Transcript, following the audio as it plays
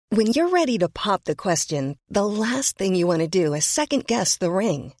When you're ready to pop the question, the last thing you want to do is second-guess the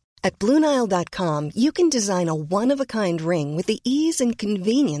ring. At BlueNile.com, you can design a one-of-a-kind ring with the ease and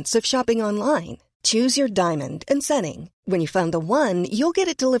convenience of shopping online. Choose your diamond and setting. When you find the one, you'll get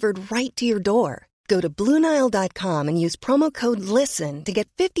it delivered right to your door. Go to BlueNile.com and use promo code LISTEN to get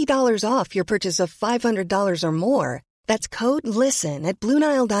 $50 off your purchase of $500 or more. That's code LISTEN at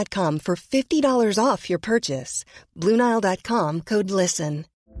BlueNile.com for $50 off your purchase. BlueNile.com, code LISTEN.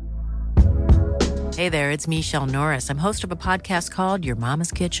 Hey there, it's Michelle Norris. I'm host of a podcast called Your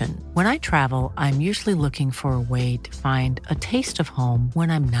Mama's Kitchen. When I travel, I'm usually looking for a way to find a taste of home when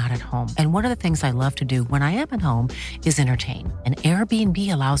I'm not at home. And one of the things I love to do when I am at home is entertain. And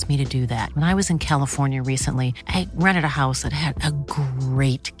Airbnb allows me to do that. When I was in California recently, I rented a house that had a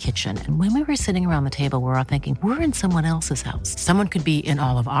great kitchen. And when we were sitting around the table, we were all thinking, we're in someone else's house. Someone could be in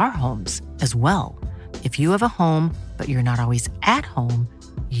all of our homes as well. If you have a home, but you're not always at home,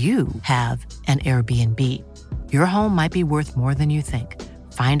 you have an Airbnb. Your home might be worth more than you think.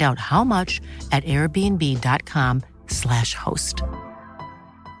 Find out how much at airbnb.com/host.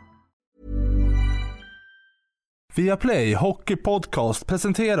 Viaplay Hockey Podcast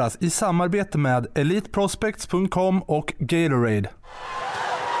presenteras i samarbete med eliteprospects.com och Gatorade.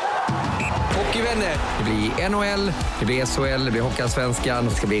 Hockeyvänner, det blir NHL, det blir SHL, det blir Hockeyallsvenskan.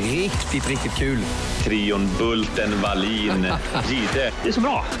 Det ska bli riktigt, riktigt kul. Trion Bulten, Wallin, Gide. Det är så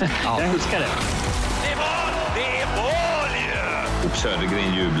bra. Ja. Jag älskar det. Det är mål ju! Och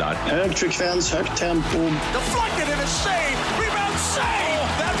Södergren jublar. Hög frekvens, högt tempo. Deflected in a save. Rebound save.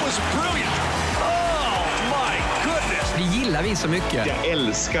 That was brilliant. Oh my goodness. Det gillar vi så mycket. Jag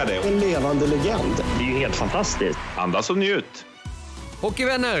älskar det. En levande legend. Det är ju helt fantastiskt. Andas och njut.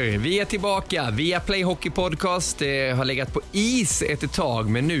 Hockeyvänner, vi är tillbaka. Viaplay Hockey Podcast. Det har legat på is ett tag,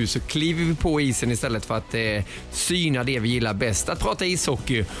 men nu så kliver vi på isen istället för att syna det vi gillar bäst. Att prata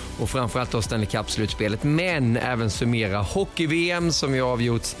ishockey och framförallt då Stanley Cup-slutspelet, men även summera hockey-VM som ju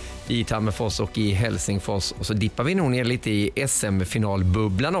avgjorts i Tammerfors och i Helsingfors. Och så dippar vi nog ner lite i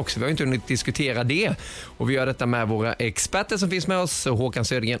SM-finalbubblan också. Vi har inte hunnit diskutera det. Och vi gör detta med våra experter som finns med oss, Håkan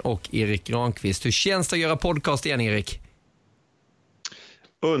Södergren och Erik Granqvist. Hur känns det att göra podcast igen, Erik?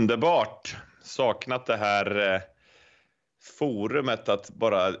 Underbart. Saknat det här forumet att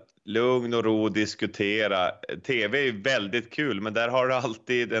bara lugn och ro diskutera. TV är ju väldigt kul, men där har du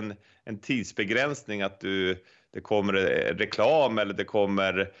alltid en tidsbegränsning att det kommer reklam eller det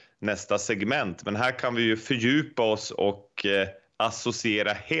kommer nästa segment. Men här kan vi ju fördjupa oss och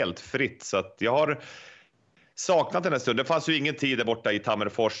associera helt fritt. Så att jag har saknat den här stunden. Det fanns ju ingen tid där borta i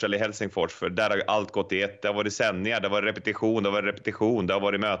Tammerfors eller Helsingfors, för där har ju allt gått i ett. Det har varit sändningar, det var repetition, det har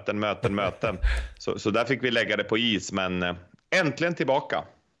varit möten. Så där fick vi lägga det på is, men äntligen tillbaka.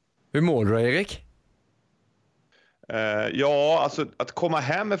 Hur mår du, Erik? Ja, alltså att komma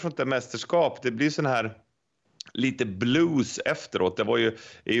hem från ett mästerskap, det blir sån här lite blues efteråt. Det var ju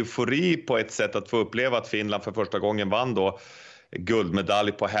eufori på ett sätt att få uppleva att Finland för första gången vann då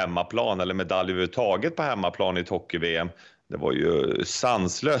guldmedalj på hemmaplan, eller medalj överhuvudtaget på hemmaplan i ett hockey-VM. Det var ju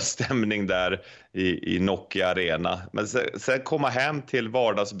sanslös stämning där i Nokia Arena. Men sen komma hem till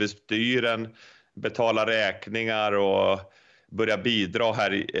vardagsbestyren, betala räkningar och börja bidra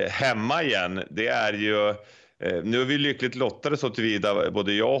här hemma igen. Det är ju... Nu är vi lyckligt lottade så tillvida,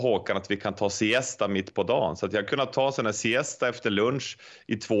 både jag och Håkan, att vi kan ta siesta mitt på dagen. Så att jag kunnat ta sån här siesta efter lunch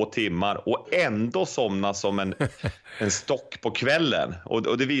i 2 timmar och ändå somna som en stock på kvällen.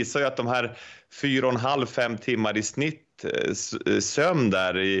 Och det visar ju att de här 4,5-5 timmar i snitt sömn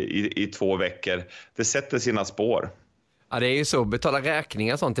där i 2 veckor, det sätter sina spår. Ja, det är ju så. Betala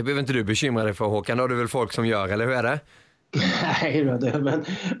räkningar och sånt, det behöver inte du bekymra dig för, Håkan. Det har du väl folk som gör, eller hur är det? Nej,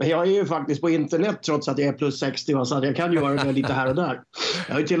 men jag är ju faktiskt på internet trots att jag är plus 60, så att jag kan göra det lite här och där.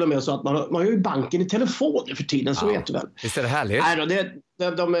 Jag har ju till och med så att man har ju banken i telefon för tiden, så vet du väl. Visst är det härligt?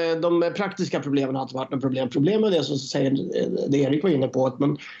 Nej, de praktiska problemen har inte varit något problem. Problemet är det som säger det Erik var inne på, att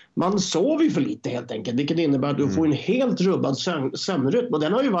man sover ju för lite helt enkelt, vilket innebär att du får en helt rubbad sömnrytm, och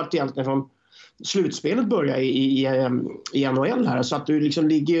den har ju varit egentligen från slutspelet börjar i NHL här, så att du liksom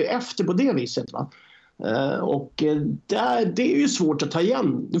ligger efter på det viset, va. Och det är ju svårt att ta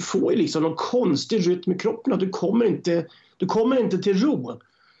igen. Du får ju liksom någon konstig rytm i kroppen, att du kommer inte till ro.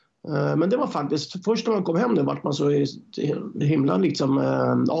 Men det var faktiskt först när man kom hem, nu vart man så himla liksom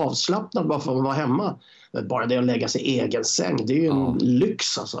avslappnad bara för att vara hemma. Bara det att lägga sig i egen säng, det är ju en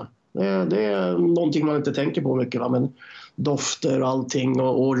lyx alltså. Det är någonting man inte tänker på mycket, va? Men dofter och allting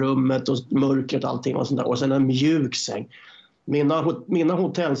och rummet och mörkret och allting och sånt där. Och sen en mjuk säng. Mina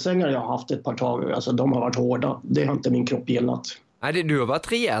hotellsängar jag har haft ett par tag, alltså de har varit hårda. Det har inte min kropp gillat. Nej, du har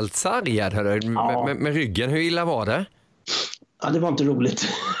varit rejält sargad, hörru, med ryggen. Hur illa var det? Ja, det var inte roligt.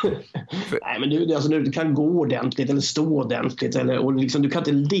 Nej, men du kan gå ordentligt eller stå ordentligt. Och liksom, du kan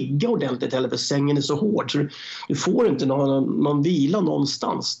inte ligga ordentligt heller för sängen är så hård. Så du får inte någon vila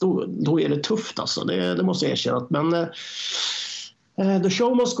någonstans. Då är det tufft alltså. Det måste jag erkänna. Men the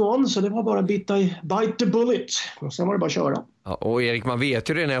show must go on. Så det var bara bite the bullet. Och sen var det bara att köra. Ja, och Erik, man vet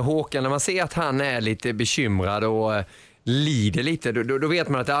ju det när Håkan, när man ser att han är lite bekymrad och lider lite, då vet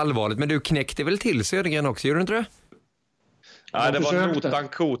man att det är allvarligt. Men du knäckte väl till Södergren också, gjorde du inte det? Nej, det var notan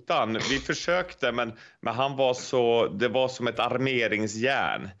kotan. Vi försökte, men han var det var som ett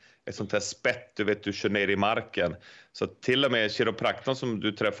armeringsjärn. Ett sånt här spett, du kör ner i marken. Så till och med kiropraktorn som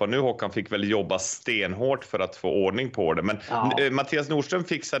du träffar nu, Håkan, fick väl jobba stenhårt för att få ordning på det. Men Mattias Nordström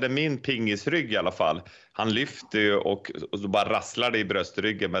fixade min pingisrygg i alla fall. Han lyfte ju och så bara rasslade i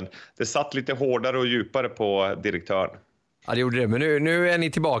bröstryggen. Men det satt lite hårdare och djupare på direktören. Ja, det gjorde det. Men nu är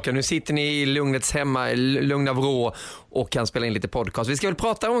ni tillbaka. Nu sitter ni i lugnets hemma, lugna vrå och kan spela in lite podcast. Vi ska väl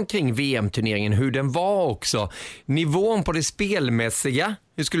prata omkring VM-turneringen, hur den var också. Nivån på det spelmässiga,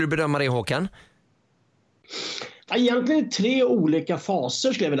 hur skulle du bedöma det, Håkan? Egentligen 3 olika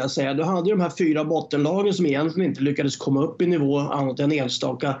faser skulle jag vilja säga. Du hade de här 4 bottenlagen som egentligen inte lyckades komma upp i nivå annat än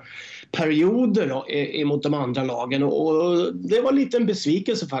enstaka perioder då, emot de andra lagen. Och det var lite en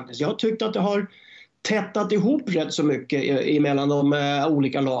besvikelse faktiskt. Jag tyckte att det har tättat ihop rätt så mycket emellan de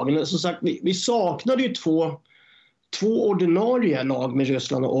olika lagen. Som sagt, vi saknade ju två ordinarie lag med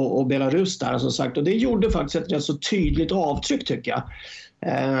Ryssland och Belarus där som sagt. Och det gjorde faktiskt ett rätt så tydligt avtryck tycker jag.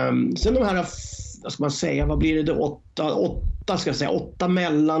 Sen de här, vad ska man säga, vad blir det, 8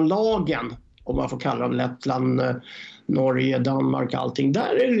 mellanlagen, om man får kalla dem, Lettland, Norge, Danmark, allting.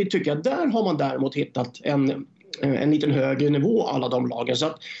 Där är det, tycker jag, där har man däremot hittat en liten högre nivå, alla de lagen. Så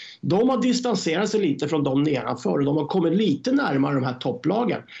att de har distanserat sig lite från de nedanför och de har kommit lite närmare de här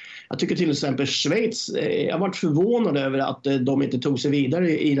topplagen. Jag tycker till exempel Schweiz, jag har varit förvånad över att de inte tog sig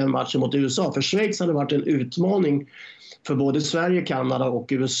vidare i den matchen mot USA. För Schweiz hade varit en utmaning för både Sverige, Kanada och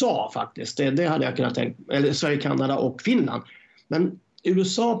USA faktiskt. Det hade jag kunnat tänka, eller Sverige, Kanada och Finland. Men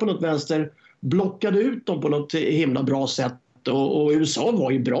USA på något vänster blockade ut dem på något himla bra sätt och USA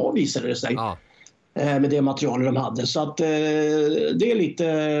var ju bra, visade det sig. Ja. Med det materialet de hade. Så att det är lite,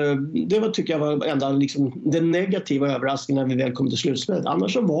 det var, tycker jag var enda liksom den negativa överraskningen när vi väl kom till slutspelet.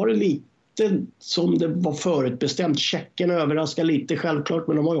 Annars så var det lite som det var förutbestämt. Tjecken överraskar lite självklart,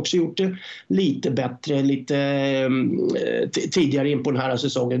 men de har också gjort det lite bättre, lite tidigare in på den här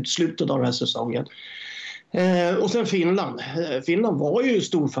säsongen, slutet av den här säsongen. Och sen Finland. Finland var ju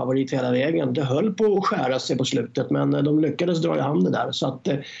stor favorit hela vägen. Det höll på att skära sig på slutet, men de lyckades dra i hamn det där. Så att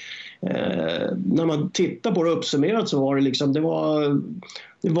när man tittar på det uppsummerat så var det liksom, det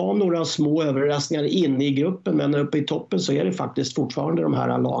var några små överraskningar inne i gruppen, men uppe i toppen så är det faktiskt fortfarande de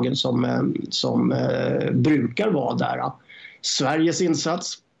här lagen som brukar vara där. Sveriges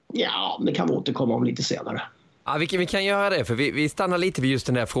insats, ja, det kan vi återkomma om lite senare. Ja, vi kan göra det, för vi stannar lite vid just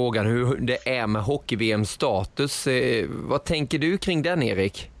den här frågan hur det är med hockey-VM-status. Vad tänker du kring den,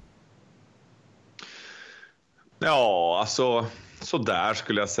 Erik? Ja, alltså så där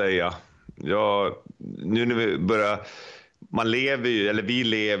skulle jag säga. Nu när vi börjar, vi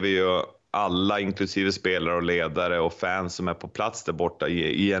lever ju alla, inklusive spelare och ledare och fans som är på plats där borta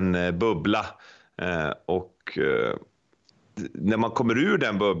i en bubbla. När man kommer ur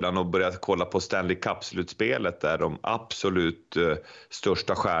den bubblan och börjar kolla på Stanley Cup-slutspelet där de absolut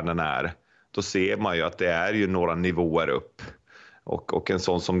största stjärnorna är, då ser man ju att det är ju några nivåer upp. Och en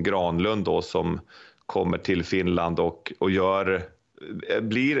sån som Granlund då, som kommer till Finland och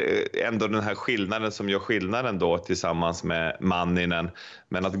blir ändå den här skillnaden som gör skillnaden då tillsammans med Manninen.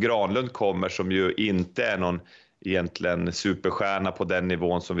 Men att Granlund kommer, som ju inte är någon egentligen superstjärna på den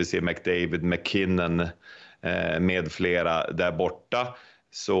nivån som vi ser McDavid, McKinnon med flera där borta,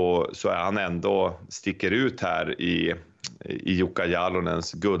 så är han ändå sticker ut här i Jukka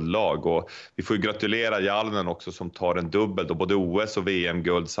Jalonens guldlag. Och vi får ju gratulera Jalonen också som tar en dubbel då, både OS och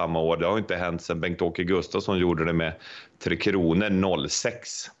VM-guld samma år. Det har inte hänt sedan Bengt-Åke Gustafsson gjorde det med 3 Kronor 06.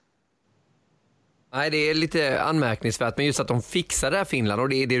 Nej, det är lite anmärkningsvärt, men just att de fixar det här Finland, och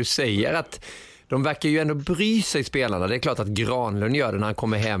det är det du säger, att de verkar ju ändå bry sig, spelarna. Det är klart att Granlund gör det när han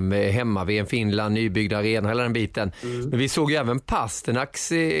kommer hemma vid en Finland, nybyggd arena, hela den biten. Men vi såg ju även Pasternaks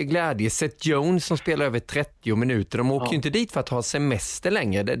glädje. Seth Jones som spelar över 30 minuter. De åker ju inte dit för att ha semester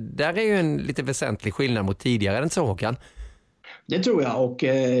längre. Det där är ju en lite väsentlig skillnad mot tidigare, än så, Håkan. Det tror jag, och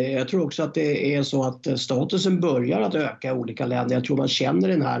jag tror också att det är så att statusen börjar att öka i olika länder. Jag tror man känner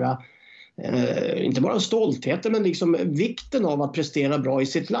den här inte bara stoltheten, men liksom vikten av att prestera bra i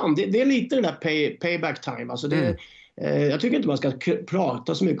sitt land. Det är lite den där payback time. Alltså Jag tycker inte man ska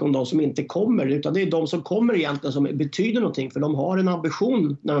prata så mycket om de som inte kommer, utan det är de som kommer egentligen som betyder någonting, för de har en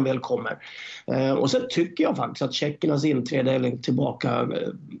ambition när de väl kommer. Och sen tycker jag faktiskt att tjeckernas inträde eller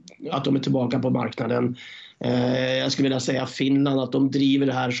att de är tillbaka på marknaden. Jag skulle vilja säga Finland, att de driver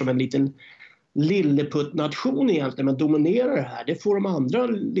det här som en liten lilleputtnation egentligen, men dominerar det här. Det får de andra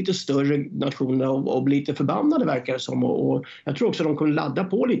lite större nationerna och bli lite förbannade, verkar det som. Och jag tror också att de kommer ladda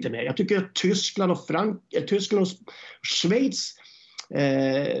på lite mer. Jag tycker att Tyskland och Schweiz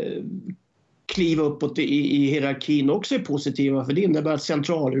kliva uppåt i hierarkin också är positiva, för det innebär att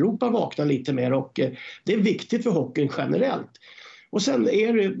Centraleuropa vaknar lite mer, och det är viktigt för hockeyn generellt. Och sen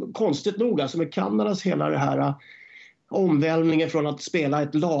är det konstigt nog, alltså med Kanadas hela det här omvälvningen från att spela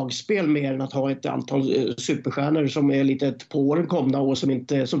ett lagspel mer än att ha ett antal superstjärnor som är lite på åren komna och som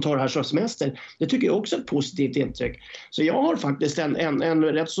tar det här som semester. Det tycker jag också är ett positivt intryck. Så jag har faktiskt en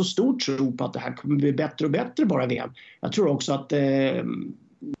rätt så stor tro på att det här kommer bli bättre och bättre bara VM. Jag tror också att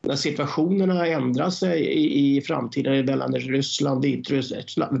när situationerna ändrar sig i framtiden mellan Ryssland,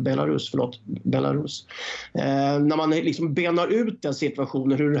 Belarus. När man liksom benar ut den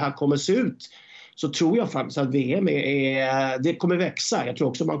situationen, hur det här kommer se ut, så tror jag faktiskt att VM det kommer växa. Jag tror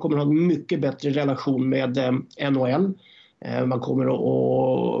också att man kommer att ha en mycket bättre relation med NHL. Man kommer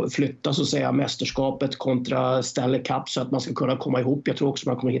att flytta så att säga mästerskapet kontra Stanley Cup så att man ska kunna komma ihop. Jag tror också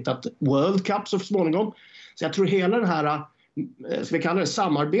att man kommer att hitta ett World Cup så småningom. Så jag tror hela den här, ska vi kalla det,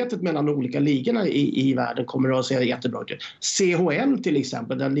 samarbetet mellan de olika ligorna i världen kommer att se jättebra ut. CHL till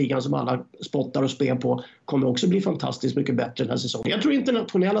exempel, den ligan som alla spottar och spel på, kommer också bli fantastiskt mycket bättre den här säsongen. Jag tror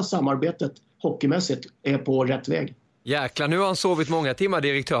internationella samarbetet hockeymässigt är på rätt väg. Jäklar, nu har han sovit många timmar,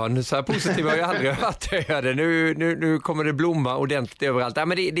 direktören. Så här positiv har jag aldrig hört det. Nu kommer det blomma ordentligt överallt. Ja,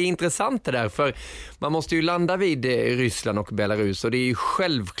 men det är intressant det där, för man måste ju landa vid Ryssland och Belarus, och det är ju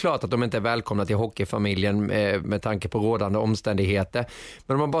självklart att de inte är välkomna till hockeyfamiljen med tanke på rådande omständigheter.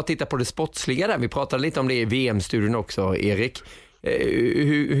 Men om man bara tittar på det sportsliga där, vi pratade lite om det i VM-studion också, Erik.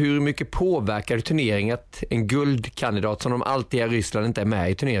 Hur mycket påverkar turneringen att en guldkandidat som de alltid är, Ryssland, inte är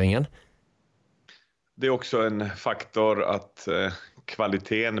med i turneringen? Det är också en faktor att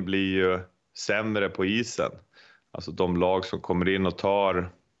kvaliteten blir ju sämre på isen. Alltså de lag som kommer in och tar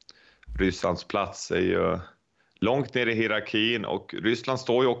Rysslands plats är ju långt ner i hierarkin, och Ryssland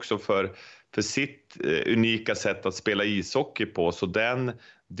står ju också för sitt unika sätt att spela ishockey på, så den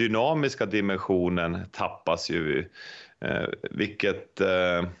dynamiska dimensionen tappas ju, vilket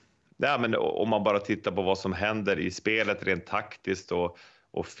men om man bara tittar på vad som händer i spelet rent taktiskt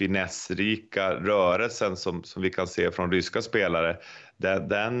och finessrika rörelsen som vi kan se från ryska spelare,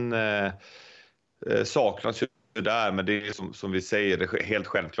 den saknas ju där. Men det är som vi säger, det är helt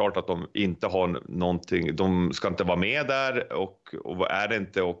självklart att de inte har någonting, de ska inte vara med där, och är det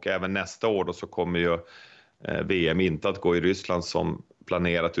inte, och även nästa år då så kommer ju VM inte att gå i Ryssland som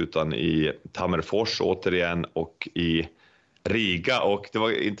planerat, utan i Tammerfors återigen och i Riga. Och det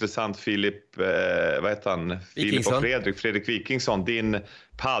var intressant, Filip och Fredrik Wikingsson, din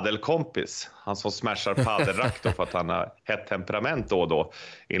paddelkompis, han som smashar paddelrack då för att han har hett temperament då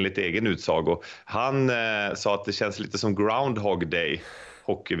enligt egen utsago. Han sa att det känns lite som Groundhog Day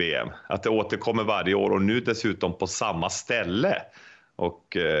hockey-VM, att det återkommer varje år, och nu dessutom på samma ställe.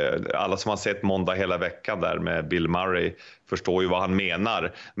 Och alla som har sett Måndag hela veckan där med Bill Murray förstår ju vad han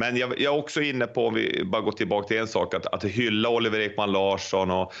menar. Men jag är också inne på, om vi bara går tillbaka till en sak, att hylla Oliver Ekman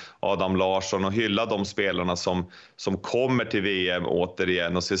Larsson och Adam Larsson, och hylla de spelarna som kommer till VM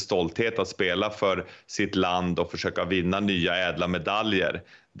återigen och ser stolthet att spela för sitt land och försöka vinna nya ädla medaljer.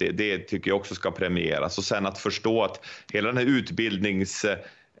 Det tycker jag också ska premieras. Och sen att förstå att hela den här utbildnings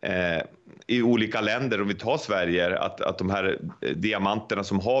i olika länder, om vi tar Sverige, att de här diamanterna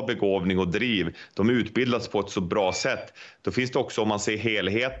som har begåvning och driv, de utbildas på ett så bra sätt. Då finns det också, om man ser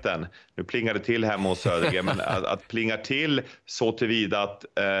helheten, nu plingar det till hemma hos Södergren, men att plinga till så tillvida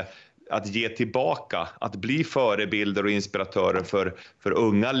att ge tillbaka, att bli förebilder och inspiratörer för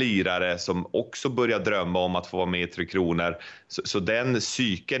unga lirare som också börjar drömma om att få vara med i Tre Kronor. Så den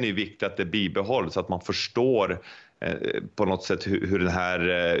psyken är viktigt att det bibehålls, så att man förstår på något sätt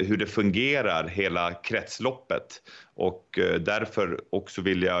hur det fungerar, hela kretsloppet. Och därför också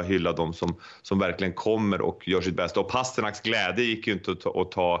vill jag hylla dem som verkligen kommer och gör sitt bästa. Och Pasternaks glädje gick ju inte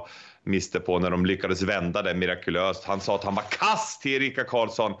att ta miste på när de lyckades vända det mirakulöst. Han sa att han var kass till Erika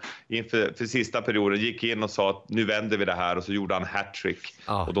Karlsson inför sista perioden, gick in och sa att nu vänder vi det här, och så gjorde han hattrick.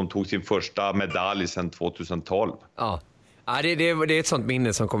 Och de tog sin första medalj sedan 2012. Ja, det är ett sånt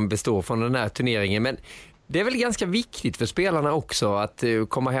minne som kommer bestå från den här turneringen. Men det är väl ganska viktigt för spelarna också att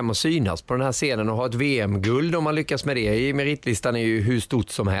komma hem och synas på den här scenen och ha ett VM-guld om man lyckas med det. I meritlistan är ju hur stort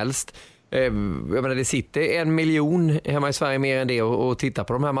som helst. Jag menar, det sitter 1 miljon hemma i Sverige mer än det och tittar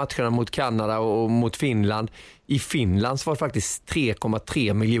på de här matcherna mot Kanada och mot Finland. I Finland var det faktiskt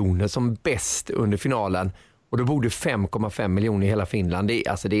 3,3 miljoner som bäst under finalen. Och då borde 5,5 miljoner i hela Finland. Det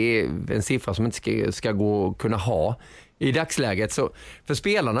är en siffra som inte ska gå att kunna ha i dagsläget. Så för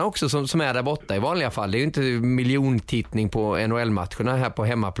spelarna också som är där borta i vanliga fall, det är ju inte miljontittning på NHL-matcherna här på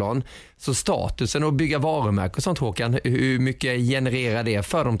hemmaplan. Så statusen och bygga varumärken och sånt, Håkan, hur mycket genererar det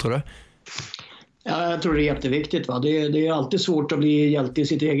för dem, tror du? Ja, jag tror det är jätteviktigt. Va? Det är alltid svårt att bli hjälte i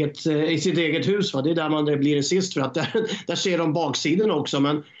sitt eget hus. Va? Det är där man blir det sist, för att där ser de baksidan också.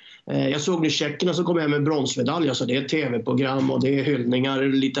 Men jag såg nu tjeckerna som kom hem med bronsmedalj. Alltså det är tv-program och det är hyllningar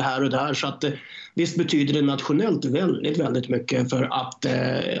lite här och där. Så att visst betyder det nationellt väldigt, väldigt mycket, för att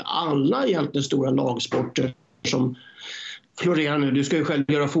alla egentligen stora lagsporter som florerar nu. Du ska ju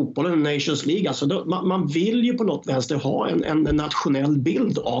själv göra fotbollen, Nations League. Alltså man vill ju på något vänster ha en nationell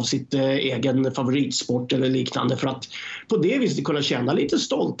bild av sitt egen favoritsport eller liknande, för att på det viset kunna känna lite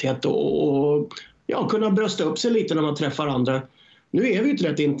stolthet och kunna brösta upp sig lite när man träffar andra. Nu är vi ju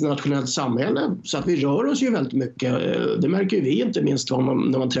ett internationellt samhälle, så att vi rör oss ju väldigt mycket. Det märker ju vi inte minst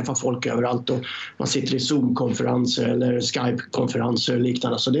när man träffar folk överallt och man sitter i Zoom-konferenser eller Skype-konferenser och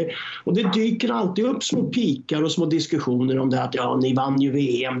liknande. Så det dyker alltid upp små pikar och små diskussioner om det, att ni vann ju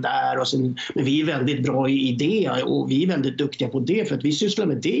VM där och sen, men vi är väldigt bra i det och vi är väldigt duktiga på det för att vi sysslar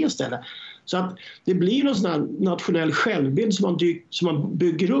med det istället. Så att det blir någon sån här nationell självbild som man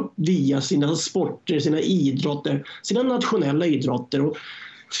bygger upp via sina sporter, sina idrotter, sina nationella idrotter. Och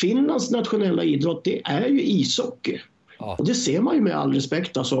Finlands nationella idrott, det är ju ishockey. Ja. Och det ser man ju med all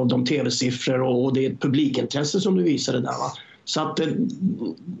respekt, alltså de tv-siffror och det publikintresse som du visade där. Va? Så att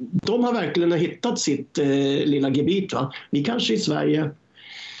de har verkligen hittat sitt lilla gebit. Va? Vi kanske i Sverige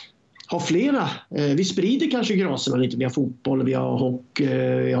har flera. Vi sprider kanske graserna lite. Vi har fotboll, vi har hockey,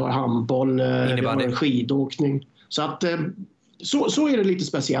 vi har handboll, vi har skidåkning. Så att så är det lite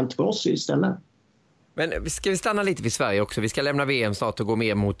speciellt för oss istället. Men ska vi stanna lite vid Sverige också? Vi ska lämna VM snart och gå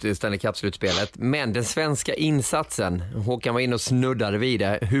mer mot Stanley Cup-slutspelet. Men den svenska insatsen, Håkan var inne och snuddade vid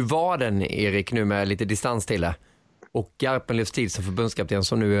det. Hur var den, Erik, nu med lite distans till det? Och Garpenlövs tid som förbundskapten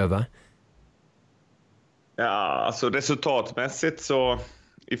som nu är över? Ja, alltså resultatmässigt så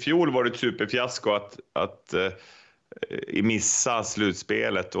i fjol var det ett superfiasko att missa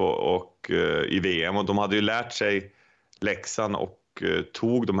slutspelet och i VM. Och de hade ju lärt sig läxan och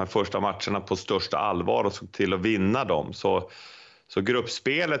tog de här första matcherna på största allvar och såg till att vinna dem. Så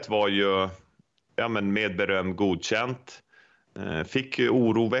gruppspelet var ju med beröm godkänt. Fick ju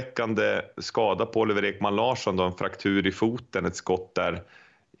oroväckande skada på Oliver Ekman Larsson då, en fraktur i foten, ett skott där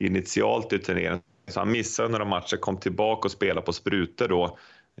initialt i turneringen. Så han missade några matcher, kom tillbaka och spelade på sprutor då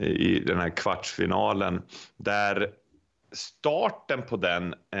i den här kvartsfinalen. Där starten på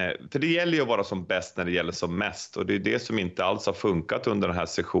den, för det gäller ju att vara som bäst när det gäller som mest. Och det är det som inte alls har funkat under den här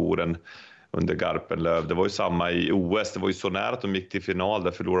sessionen under Garpenlöv. Det var ju samma i OS, det var ju så nära att de gick till final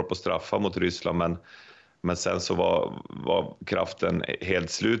där förlorade på straffar mot Ryssland. Men sen så var kraften helt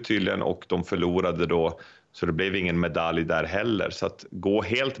slut tydligen och de förlorade då. Så det blev ingen medalj där heller. Så att gå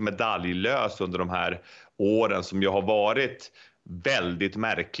helt medaljlös under de här åren som ju har varit väldigt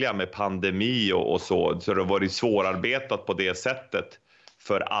märkliga med pandemi och så det har varit svårarbetat på det sättet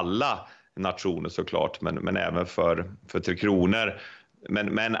för alla nationer såklart, men även för Tre Kronor.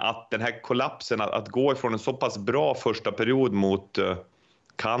 Men att den här kollapsen, att gå ifrån en så pass bra första period mot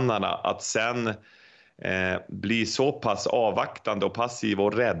Kanada, att sen bli så pass avvaktande och passiv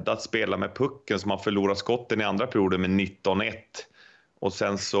och rädda att spela med pucken som man förlorar skotten i andra perioden med 19-1 och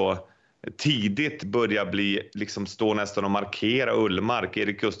sen så tidigt börjar stå nästan och markera Ullmark.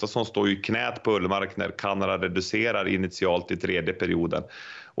 Erik Gustafsson står ju i knät på Ullmark när Kanada reducerar initialt i tredje perioden.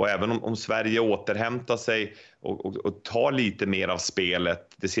 Och även om Sverige återhämtar sig och tar lite mer av spelet,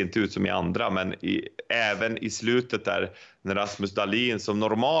 det ser inte ut som i andra, men även i slutet där när Rasmus Dahlin som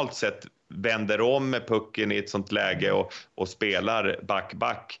normalt sett vänder om med pucken i ett sånt läge och spelar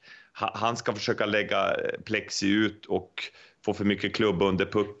back. Han ska försöka lägga plexi ut och få för mycket klubb under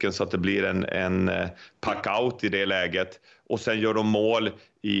pucken så att det blir en pack-out i det läget. Och sen gör de mål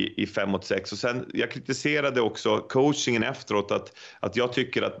i 5-6. Och sen, jag kritiserade också coachingen efteråt att jag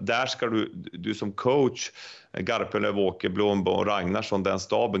tycker att där ska du som coach, Garpenlöv, Åke, Blombo och Ragnarsson, den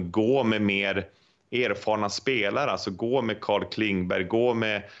staben, gå med mer erfarna spelare. Alltså gå med Carl Klingberg, gå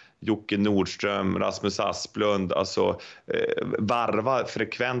med Jocke Nordström, Rasmus Asplund, alltså varva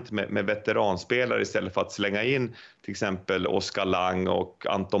frekvent med veteranspelare istället för att slänga in till exempel Oskar Lang och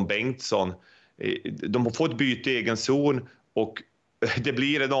Anton Bengtsson. De får ett byte i egen zon och det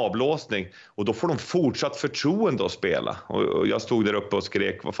blir en avblåsning och då får de fortsatt förtroende att spela. Och jag stod där uppe och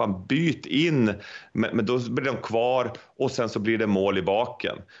skrek, vad fan, byt in. Men då blir de kvar och sen så blir det mål i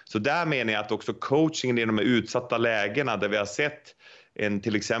baken. Så där menar jag att också coachingen i de här utsatta lägena där vi har sett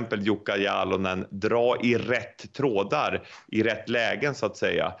till exempel Jukka Jalonen dra i rätt trådar, i rätt lägen så att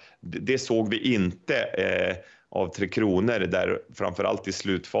säga. Det såg vi inte av Tre Kronor där, framförallt i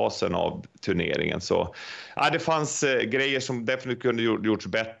slutfasen av turneringen. Så det fanns grejer som definitivt kunde gjorts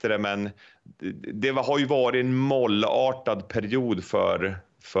bättre, men det har ju varit en mollartad period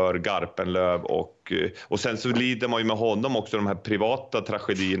för Garpenlöv och sen så lider man ju med honom också de här privata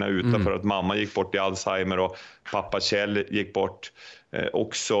tragedierna utanför att mamma gick bort i Alzheimer och pappa Kjell gick bort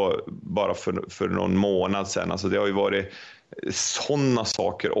också bara för någon månad sedan. Alltså det har ju varit sådana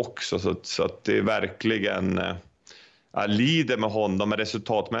saker också så att det är verkligen lider med honom, men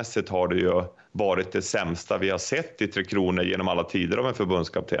resultatmässigt har det ju varit det sämsta vi har sett i Tre Kronor genom alla tider av en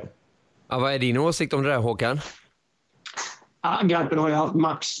förbundskapten. Ja, vad är din åsikt om det där, Håkan? Garpen har ju haft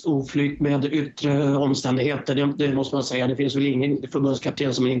max oflyt med yttre omständigheter. Det måste man säga. Det finns väl ingen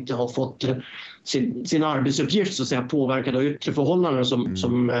förbundskapten som inte har fått sin arbetsuppgift så att säga påverkad av yttre förhållanden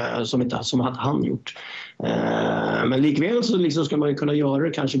som hade han gjort. Men likväl så liksom ska man ju kunna göra det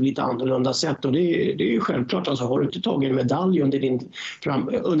kanske på lite annorlunda sätt. Och det är ju självklart. Alltså, har du inte tagit en medalj under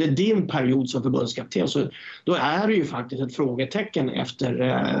din period som förbundskapten, så då är det ju faktiskt ett frågetecken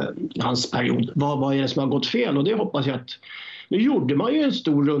efter hans period. Vad är det som har gått fel? Och det hoppas jag att... Nu gjorde man ju en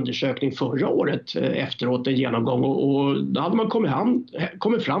stor undersökning förra året efteråt, en genomgång, och då hade man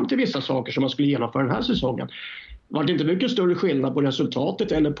kommit fram till vissa saker som man skulle genomföra den här säsongen. Var det inte mycket större skillnad på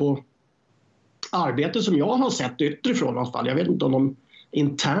resultatet eller på arbetet som jag har sett ytterifrån i alla fall. Jag vet inte om de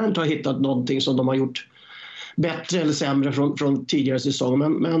internt har hittat någonting som de har gjort bättre eller sämre från tidigare säsonger.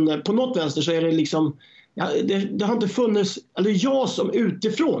 Men på något vänster så är det liksom... Ja, det har inte funnits... Eller jag som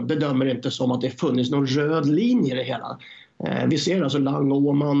utifrån bedömer inte som att det funnits någon röd linje i det hela. Vi ser alltså Lang och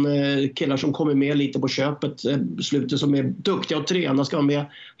Åman, killar som kommer med lite på köpet, slutet som är duktiga och träna ska vara med.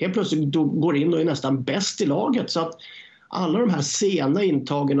 Helt plötsligt går in och är nästan bäst i laget. Så att alla de här sena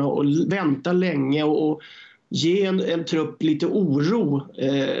intagen och vänta länge och ge en trupp lite oro.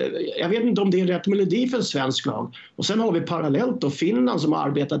 Jag vet inte om det är rätt melodi för en svensk lag. Och sen har vi parallellt då Finland som har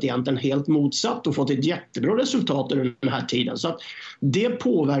arbetat egentligen helt motsatt och fått ett jättebra resultat under den här tiden. Så att det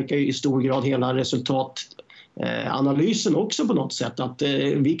påverkar ju i stor grad hela resultatanalysen också på något sätt. Att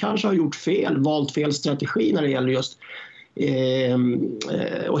vi kanske har gjort fel, valt fel strategi när det gäller just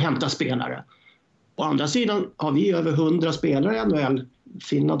att hämta spelare. Å andra sidan har vi över 100 spelare i NHL.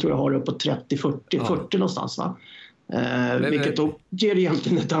 Finland tror jag har uppåt 30-40 någonstans, va? Vilket då ger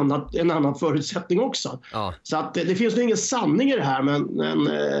egentligen en annan förutsättning också. Ja. Så att det finns nog ingen sanning i det här, men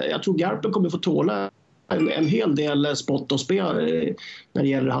jag tror Garpen kommer få tåla en hel del spott och spel när det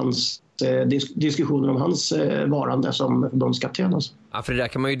gäller hans diskussioner om hans varande som förbundskapten. Alltså. Ja, för det där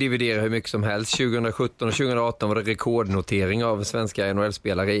kan man ju dividera hur mycket som helst. 2017 och 2018 var det rekordnotering av svenska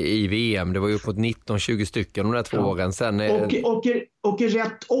NHL-spelare i VM. Det var ju uppåt 19-20 stycken de där 2 åren. Sen, och i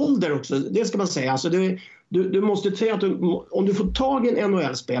rätt ålder också, det ska man säga. Alltså du måste säga att om du får tag i en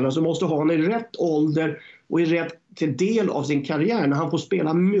NHL-spelare så måste du ha honom i rätt ålder och i rätt till del av sin karriär när han får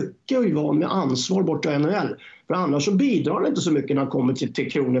spela mycket och är van med ansvar borta i NHL. För annars så bidrar han inte så mycket när han kommer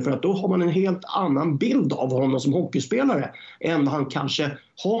till Kronor, för att då har man en helt annan bild av honom som hockeyspelare än han kanske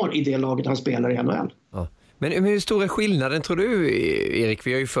har i det laget han spelar i NHL. Ja. Men hur stor är skillnaden tror du, Erik?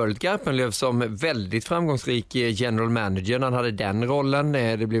 Vi har ju följt Garpenlöv som väldigt framgångsrik general manager när han hade den rollen.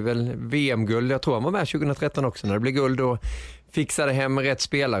 Det blev väl VM-guld, jag tror han var med 2013 också när det blev guld och fixade hem rätt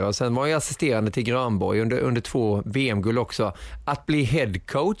spelare. Och sen var jag assisterande till Granborg under 2 VM-guld också. Att bli head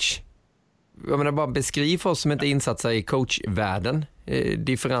coach, jag menar bara beskriv för oss som inte insatt sig i coachvärlden,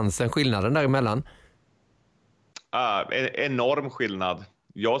 differensen, skillnaden däremellan. Enorm skillnad.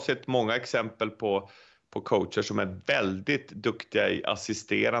 Jag har sett många exempel på coacher som är väldigt duktiga i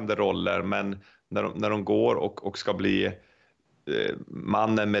assisterande roller, men när de går och ska bli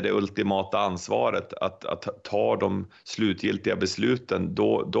mannen med det ultimata ansvaret att ta de slutgiltiga besluten,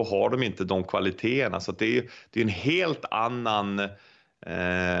 då har de inte de kvaliteterna. Så det är en helt annan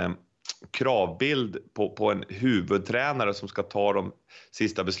kravbild på en huvudtränare som ska ta de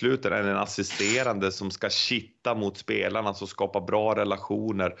sista besluten än en assisterande som ska kitta mot spelarna, som skapa bra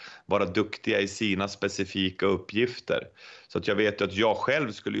relationer, vara duktiga i sina specifika uppgifter. Så att jag vet att jag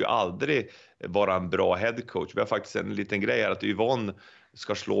själv skulle ju aldrig vara en bra headcoach. Vi har faktiskt en liten grej här att Yvonne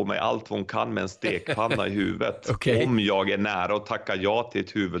ska slå mig allt vad hon kan med en stekpanna i huvudet om jag är nära att tacka ja till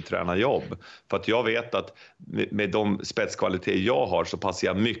ett huvudtränarjobb. För att jag vet att med de spetskvaliteter jag har så passar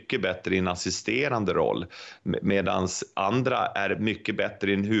jag mycket bättre i en assisterande roll. Medan andra är mycket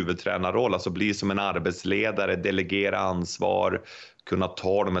bättre i en huvudtränarroll, alltså bli som en arbetsledare, delegera ansvar, kunna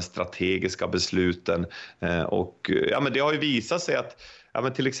ta de här strategiska besluten. Och men det har ju visat sig att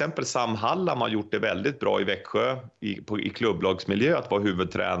men till exempel Sam Hallam har gjort det väldigt bra i Växjö i klubblagsmiljö att vara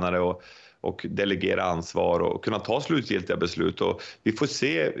huvudtränare och delegera ansvar och kunna ta slutgiltiga beslut. Och vi får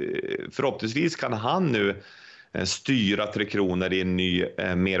se, förhoppningsvis kan han nu styra Tre Kronor i en ny,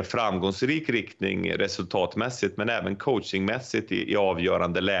 mer framgångsrik riktning resultatmässigt, men även coachingmässigt i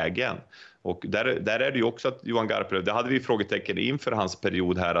avgörande lägen. Och där är det ju också att Johan Garpenlöv, det hade vi frågetecken inför hans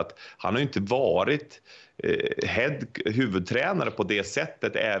period här, att han har inte varit huvudtränare på det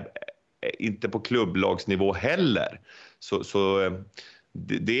sättet, inte på klubblagsnivå heller. Så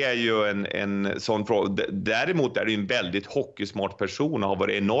det är ju en sån fråga. Däremot är det en väldigt hockeysmart person och har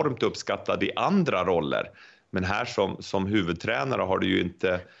varit enormt uppskattad i andra roller. Men här som huvudtränare har det ju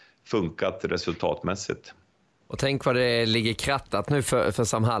inte funkat resultatmässigt. Och tänk vad det ligger krattat nu för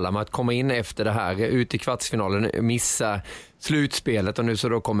Sam Hallam att komma in efter det här, ut i kvartsfinalen, missa slutspelet och nu så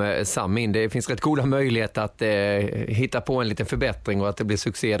då kommer Sam in. Det finns rätt goda möjligheter att hitta på en liten förbättring och att det blir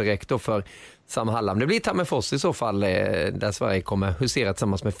succé direkt då för Sam Hallam. Det blir Tammerfors i så fall där Sverige kommer husera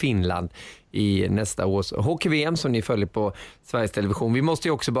tillsammans med Finland i nästa års hockey-VM som ni följer på Sveriges Television. Vi måste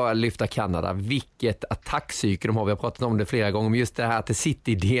ju också bara lyfta Kanada. Vilket attackpsyke de har. Vi har pratat om det flera gånger, men just det här att det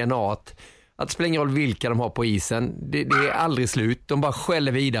sitter i DNA-t. Att det spelar ingen roll vilka de har på isen. Det är aldrig slut. De bara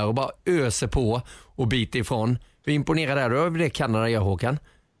skäller vidare och bara öser på och biter ifrån. Vi imponerar där över det Kanada gör, Håkan.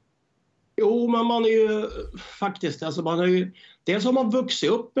 Jo, men man är ju faktiskt, alltså man har ju, det är som man vuxit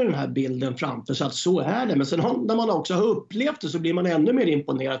upp med den här bilden framför sig att så är det. Men sen när man också har upplevt det så blir man ännu mer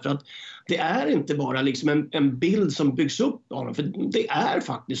imponerad för att det är inte bara liksom en bild som byggs upp av dem. För det är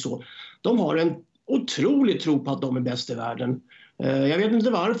faktiskt så. De har en otrolig tro på att de är bäst i världen. Jag vet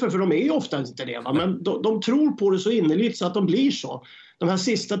inte varför, för de är ju ofta inte det. Va? Men de tror på det så innerligt så att de blir så. De här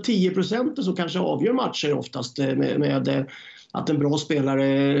sista 10% som kanske avgör matcher oftast med att en bra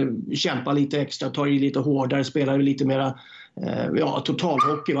spelare kämpar lite extra, tar i lite hårdare, spelar lite mera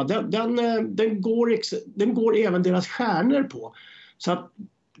totalhockey. Va? Den går även deras stjärnor på. Så att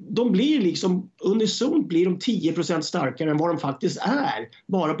de blir liksom, unisont blir de 10% starkare än vad de faktiskt är.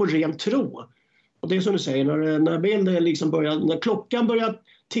 Bara på ren tro. Och det är som du säger, när bilden liksom när klockan börjar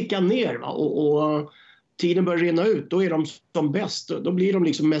ticka ner va, och tiden börjar rinna ut, då är de som bäst. Då blir de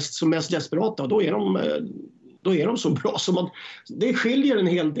liksom mest desperata och då är de så bra som det skiljer en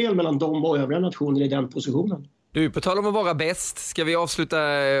hel del mellan dem och övriga nationer i den positionen. Du, på tal om att vara bäst, ska vi avsluta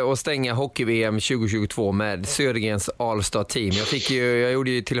och stänga hockey-VM 2022 med Södergrens All-Star-team. Jag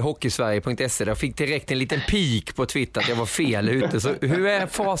gjorde ju till hockeysverige.se, jag fick direkt en liten pik på Twitter att jag var fel ute. Så hur är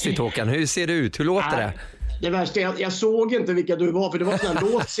facit, Håkan? Hur ser det ut? Hur låter det? Det värsta är att jag såg inte vilka du var, för det var sådana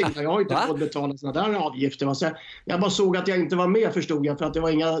här låtsingar. Jag har inte fått betala sådana där avgifter. Så jag bara såg att jag inte var med, förstod jag, för att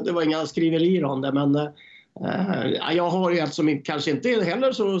det var inga skriverier om det. Men jag har ju ett som kanske inte är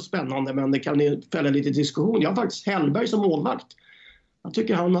heller så spännande, men det kan ni fälla lite diskussion. Jag har faktiskt Hellberg som målvakt. Jag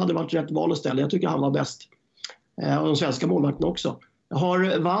tycker han hade varit rätt val att ställa. Jag tycker han var bäst. Och de svenska målvakterna också. Jag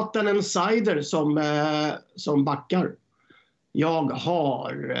har Vatanen Seider som backar. Jag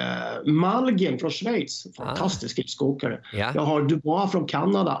har Malgin från Schweiz, fantastisk skridskoåkare. Yeah. Jag har Dubois från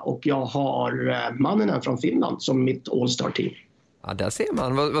Kanada och jag har Manninen från Finland som mitt All-Star-team. Ja, där ser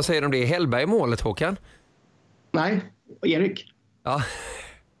man. Vad säger du om det? Hellberg i målet, Håkan? Nej, Erik. Ja,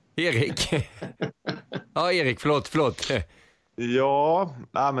 Erik. Ja, Erik, förlåt. Ja,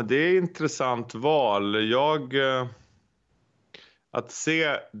 men det är intressant val. Att se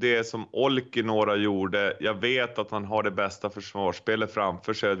det som Olkinuora gjorde, jag vet att han har det bästa försvarsspelet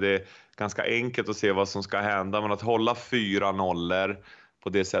framför sig. Det är ganska enkelt att se vad som ska hända, men att hålla 4-0 på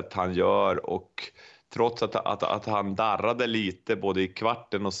det sätt han gör, och trots att han darrade lite både i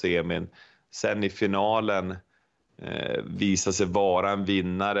kvarten och semin, sen i finalen visade sig vara en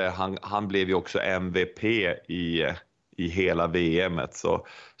vinnare. Han blev ju också MVP i hela VMet.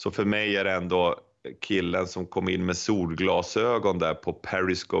 Så för mig är det ändå killen som kom in med solglasögon där på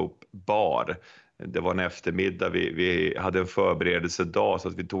Periscope bar. Det var en eftermiddag, vi hade en förberedelsedag så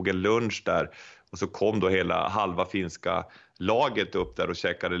att vi tog en lunch där. Och så kom då hela halva finska laget upp där och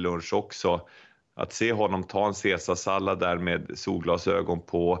käkade lunch också. Att se honom ta en caesarsallad där med solglasögon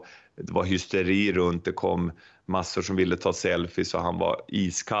på, det var hysteri runt, det kom massor som ville ta selfies och han var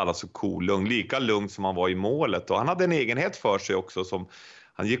iskall, alltså cool, lugn, lika lugn som han var i målet. Och han hade en egenhet för sig också som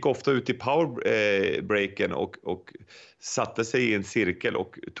Han gick ofta ut i powerbreaken och satte sig i en cirkel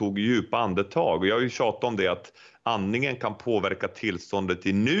och tog djupa andetag. Och jag har ju tjatat om det, att andningen kan påverka tillståndet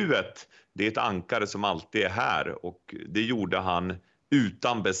i nuet. Det är ett ankare som alltid är här, och det gjorde han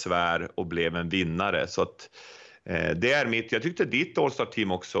utan besvär och blev en vinnare. Så att det är mitt. Jag tyckte ditt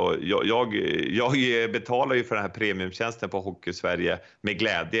All-Star-team också. Jag betalar ju för den här premiumtjänsten på Hockey Sverige med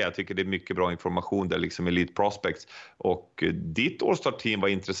glädje. Jag tycker det är mycket bra information där, liksom Elite Prospects. Och ditt All-Star-team var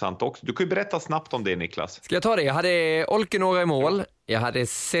intressant också. Du kan ju berätta snabbt om det, Niklas. Ska jag ta det? Jag hade Olkinuora i mål. Jag hade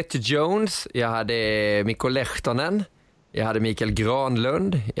Seth Jones. Jag hade Mikko Lehtonen. Jag hade Mikael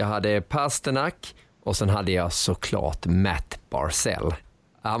Granlund. Jag hade Pasternak. Och sen hade jag såklart Matt Barzal.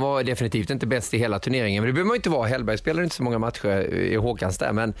 Han var definitivt inte bäst i hela turneringen, men det behöver man inte vara. Hellberg spelade inte så många matcher i Håkans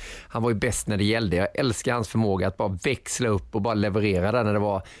där, men han var ju bäst när det gällde. Jag älskar hans förmåga att bara växla upp och bara leverera där när det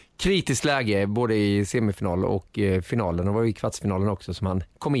var kritiskt läge, både i semifinal och finalen. Och var i kvartsfinalen också som han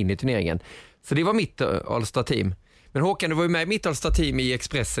kom in i turneringen. Så det var mitt All-Star-team. Men Håkan, du var ju med i mitt All-Star-team i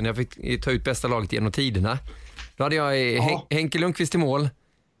Expressen. Jag fick ta ut bästa laget genom tiderna. Då hade jag Henke Lundqvist i mål,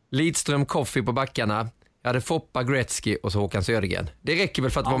 Lidström, Coffey på backarna. Jag hade Foppa, Gretzky och så Håkan Södergren. Det räcker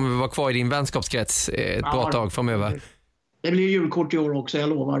väl för att vara kvar i din vänskapskrets ett bra tag framöver. Det blir julkort i år också, jag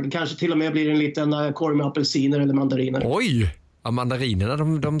lovar. Kanske till och med blir det en liten korg med apelsiner eller mandariner. Oj! Ja,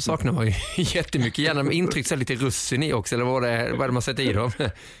 mandarinerna, de saknar man ju jättemycket. Gärna med intryck så lite russin i också. Eller vad är det man sätter i dem?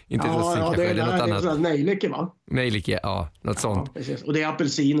 Inte russin kanske, eller något annat. Det är nejlike, va? Nejlike, ja. Något sånt. Precis. Och det är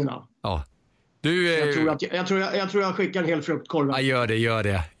apelsinerna. Ja. Jag tror jag skickar en hel fruktkorv. Ja, gör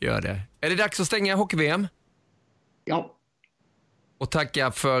det. Är det dags att stänga hockey-VM? Ja. Och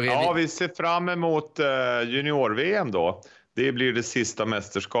tacka för... Ja, vi ser fram emot junior-VM då. Det blir det sista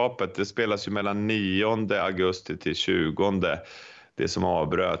mästerskapet. Det spelas ju mellan 9 augusti till 20. Det som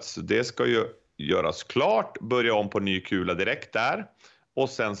avbröts. Det ska ju göras klart. Börja om på ny kula direkt där. Och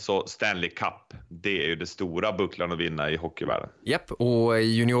sen så Stanley Cup. Det är ju det stora bucklan att vinna i hockeyvärlden. Japp, och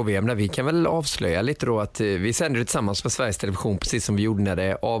junior-VM där vi kan väl avslöja lite då att vi sänder det tillsammans på Sveriges Television precis som vi gjorde när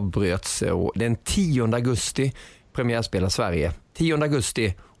det avbröts. Och den 10 augusti premiärspelar Sverige. 10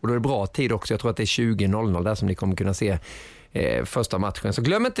 augusti, och då är det bra tid också. Jag tror att det är 20.00 där som ni kommer kunna se första matchen. Så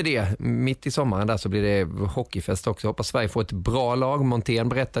glöm inte det. Mitt i sommaren där så blir det hockeyfest också. Hoppas Sverige får ett bra lag. Montén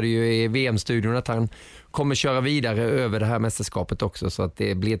berättade ju i VM-studion att han kommer köra vidare över det här mästerskapet också, så att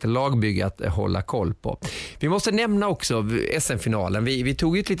det blir ett lagbygge att hålla koll på. Vi måste nämna också SM-finalen. Vi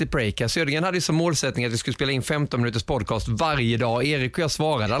tog ju ett litet break här. Södergren hade ju som målsättning att vi skulle spela in 15 minuters podcast varje dag. Erik och jag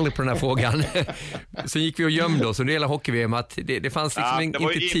svarade aldrig på den här frågan. Så gick vi och gömde oss under hela hockey-VM att det fanns liksom inte tid.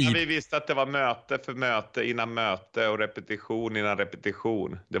 Det var innan vi visste att det var möte för möte innan möte och repetition innan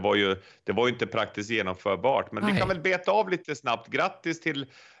repetition. Det var ju inte praktiskt genomförbart. Men vi kan väl beta av lite snabbt. Grattis till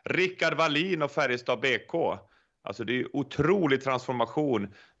Rickard Wallin och Färjestad BK. Alltså det är otrolig transformation.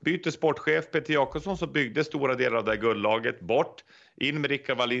 Byter sportchef Peter Jakobsson som byggde stora delar av det här guldlaget bort. In med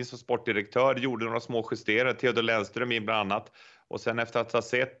Rickard Wallin som sportdirektör. Gjorde några små justerare. Theodor Lennström in bland annat. Och sen efter att ha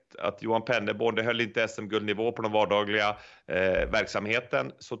sett att Johan Pennerborn, det höll inte SM-guldnivå på den vardagliga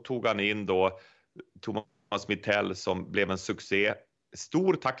verksamheten, så tog han in då Thomas Mittell som blev en succé.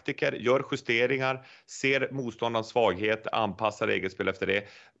 Stor taktiker, gör justeringar, ser motståndarens svaghet, anpassar regelspel efter det.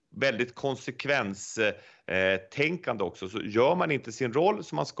 Väldigt konsekvenstänkande också. Så gör man inte sin roll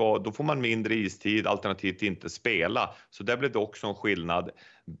som man ska, då får man mindre istid, alternativt inte spela. Så där blev det också en skillnad.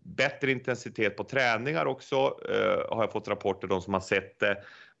 Bättre intensitet på träningar också, har jag fått rapporter de som har sett det.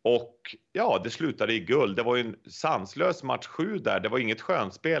 Och ja, det slutade i guld. Det var ju en sanslös match 7 där. Det var inget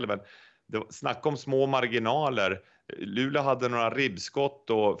skönspel, men snacka om små marginaler. Luleå hade några ribbskott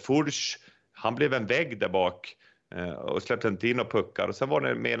och Furch, han blev en vägg där bak och släppte inte in och puckar. Och sen var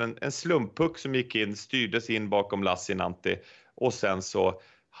det mer en slumppuck som gick in, styrdes in bakom Lassinantti. Och sen så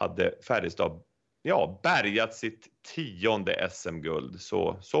hade Färjestad bärgat sitt 10:e SM-guld.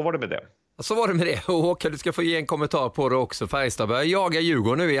 Så var det med det. Så var det med det. Och Håkan, du ska få ge en kommentar på det också. Färjestad börjar jaga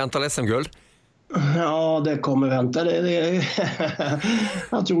Djurgården nu i antal SM-guld. Ja, det kommer vänta.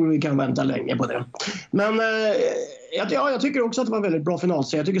 Jag tror vi kan vänta länge på det. Men jag tycker också att det var väldigt bra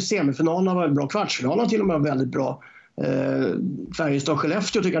finalserie. Jag tycker semifinalerna var väldigt bra. Kvartsfinalerna till och med var väldigt bra. Färjestad och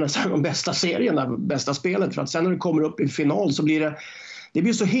Skellefteå tycker jag nästan är de bästa serierna, bästa spelet. För att sen när det kommer upp i final så blir det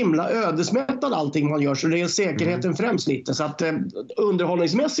blir så himla ödesmättad allting man gör, så det är säkerheten främst lite. Så att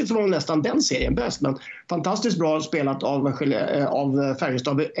underhållningsmässigt så var nästan den serien bäst, men fantastiskt bra spelat av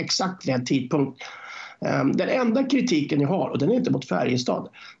Färjestad vid exakt rätt tidpunkt. Den enda kritiken jag har, och den är inte mot Färjestad,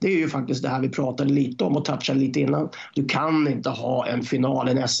 det är ju faktiskt det här vi pratade lite om och touchade lite innan. Du kan inte ha en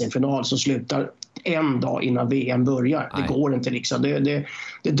SM-final som slutar en dag innan VM börjar. Det går inte liksom.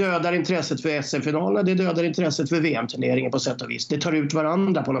 Det dödar intresset för SM-finalerna, det dödar intresset för VM-turneringen på sätt och vis. Det tar ut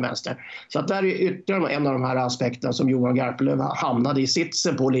varandra på något vänster. Så att där är ytterligare en av de här aspekterna som Johan Garpenlöv hamnade i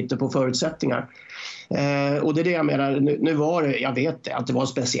sitsen på lite på förutsättningar. Och det är det jag menar, nu var det, jag vet det, att det var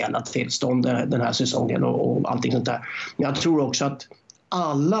speciella tillstånd den här säsongen och allting sånt där. Men jag tror också att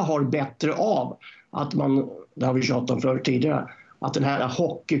alla har bättre av att man, det har vi tjatat om förut tidigare, att den här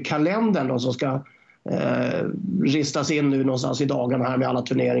hockeykalendern då, som ska ristas in nu någonstans i dagarna här med alla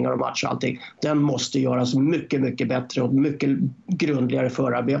turneringar och matcher och allting, den måste göras mycket, mycket bättre och mycket grundligare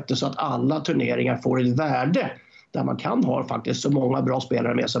förarbete så att alla turneringar får ett värde där man kan ha faktiskt så många bra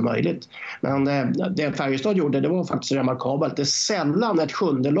spelare med som möjligt. Men det Färjestad gjorde, det var faktiskt remarkabelt. Det är sällan ett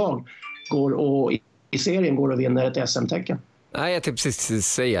sjunde lag går och i serien går och vinner ett SM-tecken. Nej, jag tänkte precis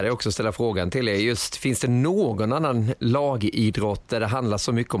säga det också, ställa frågan till er. Just, finns det någon annan lagidrott där det handlar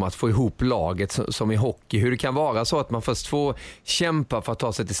så mycket om att få ihop laget som i hockey? Hur det kan vara så att man först får kämpa för att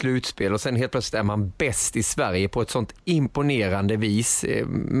ta sig till slutspel och sen helt plötsligt är man bäst i Sverige på ett sånt imponerande vis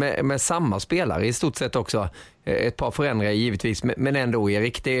med samma spelare i stort sett också. Ett par förändringar givetvis, men ändå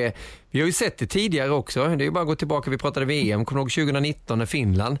Erik, vi har ju sett det tidigare också. Det är ju bara att gå tillbaka, vi pratade VM, kommer ihåg 2019 när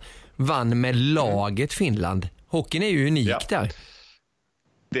Finland vann med laget Finland. Hockeyn är ju unik där.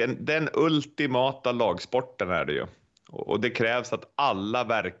 Den ultimata lagsporten är det ju. Och det krävs att alla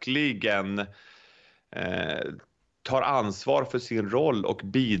verkligen tar ansvar för sin roll och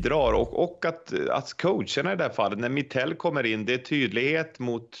bidrar. Och att coacherna i det här fallet, när Mittell kommer in, det är tydlighet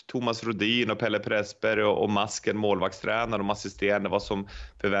mot Thomas Rodin och Pelle Pressberg och Masken, målvaktstränare, de assisterande, vad som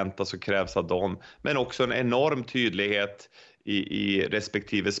förväntas och krävs av dem. Men också en enorm tydlighet i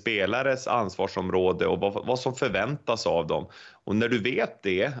respektive spelares ansvarsområde och vad som förväntas av dem. Och när du vet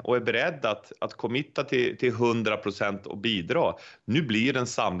det och är beredd att committa till 100% och bidra, nu blir den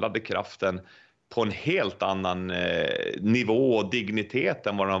samlade kraften på en helt annan nivå och dignitet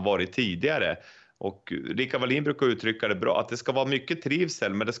än vad den har varit tidigare. Och Rickard Wallin brukar uttrycka det bra, att det ska vara mycket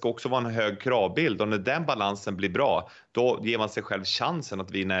trivsel men det ska också vara en hög kravbild. Och när den balansen blir bra, då ger man sig själv chansen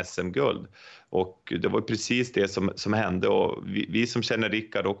att vinna SM-guld. Och det var precis det som hände. Och vi som känner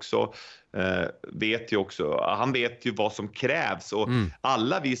Rickard också vet ju också, han vet ju vad som krävs. Och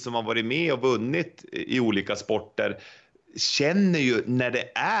alla vi som har varit med och vunnit i olika sporter känner ju när det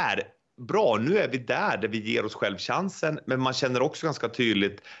är bra, nu är vi där vi ger oss själv chansen, men man känner också ganska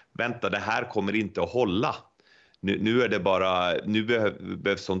tydligt, vänta, det här kommer inte att hålla. Nu är det bara, nu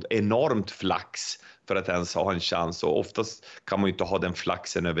behövs sånt enormt flax för att ens ha en chans, och oftast kan man ju inte ha den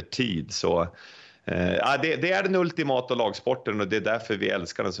flaxen över tid. Så det är den ultimata lagsporten och det är därför vi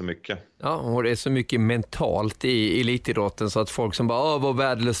älskar den så mycket. Ja, och det är så mycket mentalt i elitidrotten så att folk som bara var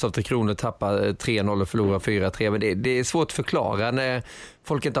värdelöst av 3 kronor tappar 3-0 och förlorar 4-3, men det är svårt att förklara när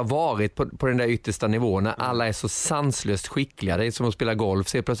folk inte har varit på den där yttersta nivån, när alla är så sanslöst skickliga. Det är som att spela golf,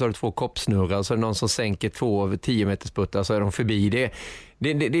 så plötsligt har du 2 koppsnurrar, så är det någon som sänker 2 10-metersputtar, så är de förbi. Det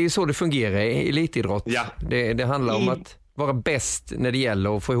är ju så det fungerar i elitidrott. Ja. Det handlar om att vara bäst när det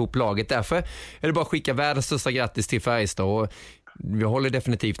gäller att få ihop laget. Därför är det bara att skicka världens största grattis till Färjestad. Och jag håller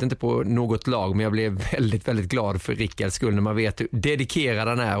definitivt inte på något lag, men jag blev väldigt, väldigt glad för Rickards skull när man vet hur dedikerad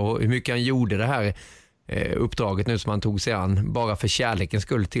han är och hur mycket han gjorde det här uppdraget nu som han tog sig an bara för kärlekens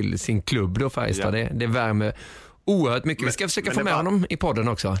skull till sin klubb då, Färjestad. Ja. Det värmer oerhört mycket. Vi ska försöka få med honom i podden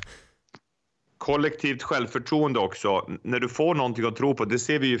också. Kollektivt självförtroende också. När du får någonting att tro på, det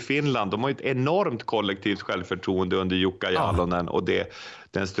ser vi ju i Finland. De har ju ett enormt kollektivt självförtroende under Jukka Jalonen och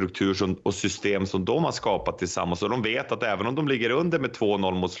den struktur och system som de har skapat tillsammans. Och de vet att även om de ligger under med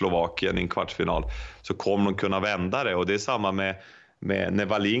 2-0 mot Slovakien i en kvartsfinal så kommer de kunna vända det. Och det är samma med när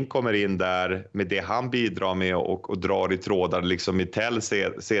Wallin kommer in där med det han bidrar med och drar i trådar liksom Mittell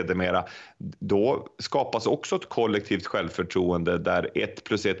sedermera, då skapas också ett kollektivt självförtroende där 1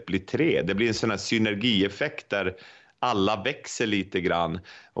 + 1 blir 3. Det blir en sån här synergieffekt där alla växer lite grann.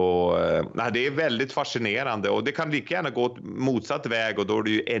 Och det är väldigt fascinerande och det kan lika gärna gå motsatt väg och då är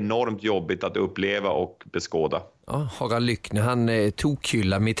det ju enormt jobbigt att uppleva och beskåda. Ja, Harald Lyckner, han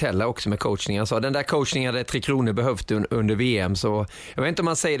tokhyllar Mitella också med coachningen. Han sa, den där coachningen hade 3 kronor behövt under VM, så jag vet inte om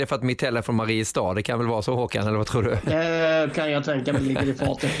man säger det för att Mitella är från Mariestad. Det kan väl vara så, Håkan, eller vad tror du? Kan jag tänka mig ligger i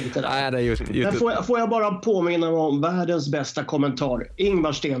fatet lite där. Nej, det är just. Får jag bara påminna om världens bästa kommentar.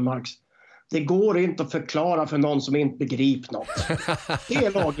 Ingvar Stenmarks. Det går inte att förklara för någon som inte begriper något. Det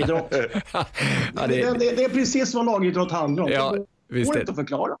är lagidrott. Det är precis vad lagidrott handlar om. Ja, det går inte att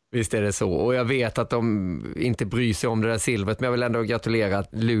förklara. Visst är det så. Och jag vet att de inte bryr sig om det där silvret. Men jag vill ändå gratulera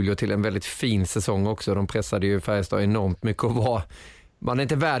Luleå till en väldigt fin säsong också. De pressade ju Färjestad enormt mycket och var man är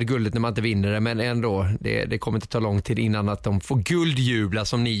inte värd guldet när man inte vinner det, men ändå, det kommer inte ta lång tid innan att de får guldjubla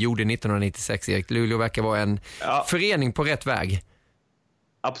som ni gjorde 1996, Erik. Luleå verkar vara en förening på rätt väg.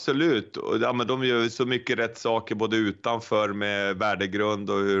 Absolut. Ja, men de gör så mycket rätt saker både utanför med värdegrund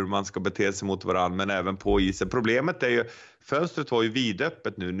och hur man ska bete sig mot varandra, men även på isen. Problemet är ju, fönstret var ju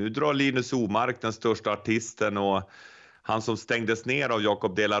vidöppet nu. Nu drar Linus Omark, den största artisten, och han som stängdes ner av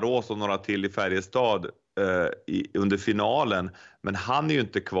Jakob Delaros och några till i Färjestad under finalen. Men han är ju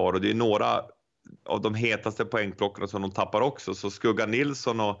inte kvar, och det är några av de hetaste poängplockarna som de tappar också. Så Skugga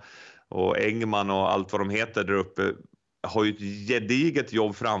Nilsson och Engman och allt vad de heter där uppe har ju ett gediget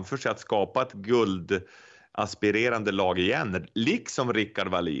jobb framför sig att skapa ett guldaspirerande lag igen. Liksom Rickard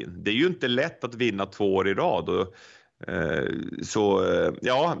Wallin. Det är ju inte lätt att vinna 2 år i rad. Så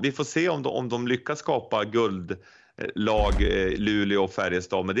vi får se om de lyckas skapa guldlag, Luleå och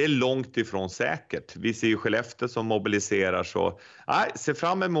Färjestad, men det är långt ifrån säkert. Vi ser ju Skellefteå som mobiliserar, så se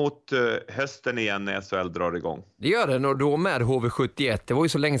fram emot hösten igen när SHL drar igång. Det gör det, och då med HV71. Det var ju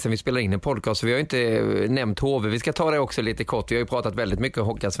så länge sedan vi spelade in en podcast, så vi har inte nämnt HV. Vi ska ta det också lite kort. Vi har ju pratat väldigt mycket om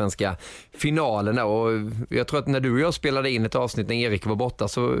Hockeyallsvenska finalerna, och jag tror att när du och jag spelade in ett avsnitt när Erik var borta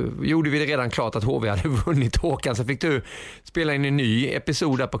så gjorde vi det redan klart att HV hade vunnit. Håkan, så fick du spela in en ny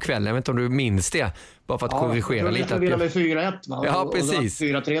episod där på kvällen. Jag vet inte om du minns det, bara för att korrigera lite. Jag vinner med 4-1, va? Ja, precis.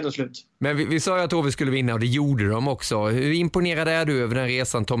 4-3 till slut. Men vi sa ju att HV skulle vinna, och det gjorde de också. Hur imponerad är du över den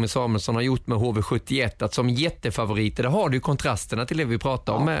resan Tommy Samuelsson har gjort med HV71? Att som jättefavoriter, där har du kontrasterna till det vi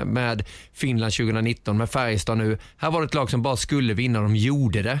pratade om med Finland 2019, med Färjestad nu. Här var det ett lag som bara skulle vinna, och de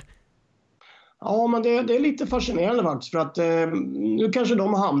gjorde det. Ja, men det är lite fascinerande faktiskt, för att nu kanske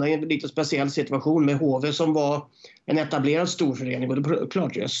de hamnar i en lite speciell situation med HV som var en etablerad storförening. Och det är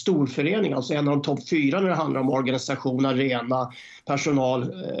klart, det är storförening, alltså en av de topp 4 när det handlar om organisation, arena,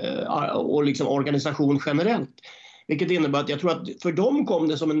 personal och liksom organisation generellt. Vilket innebär att jag tror att för dem kom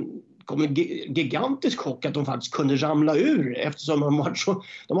det som en gigantisk chock att de faktiskt kunde ramla ur, eftersom de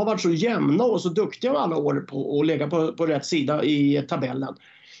har varit så jämna och så duktiga alla år på att lägga på rätt sida i tabellen.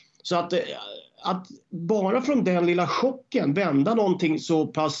 Så att bara från den lilla chocken vända någonting så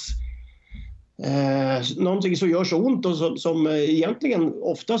pass någonting som gör så ont och som egentligen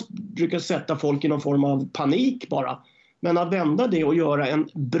oftast brukar sätta folk i någon form av panik bara. Men att vända det och göra en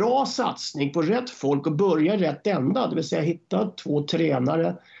bra satsning på rätt folk och börja rätt ända, det vill säga hitta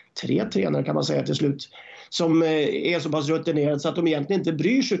 3 tränare kan man säga till slut, som är så pass rutinerade så att de egentligen inte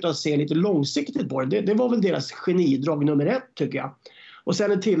bryr sig utan ser lite långsiktigt på det. Det var väl deras genidrag nummer 1, tycker jag. Och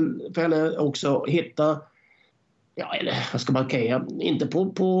sen ett tillfälle också hitta, eller vad ska man säga, inte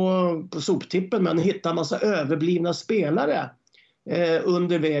på soptippen, men hitta en massa överblivna spelare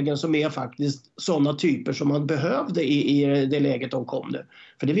under vägen som är faktiskt sådana typer som man behövde i det läget de kom nu.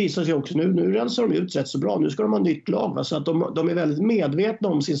 För det visar sig också nu rensar de ut rätt så bra. Nu ska de ha nytt lag, va? Så att de är väldigt medvetna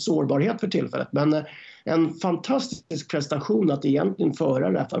om sin sårbarhet för tillfället. Men en fantastisk prestation att egentligen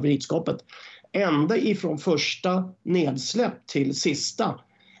föra det här favoritskapet ända ifrån första nedsläpp till sista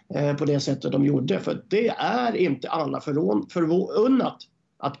på det sättet de gjorde. För det är inte alla förunnat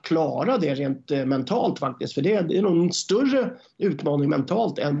att klara det rent mentalt faktiskt. För det är nog en större utmaning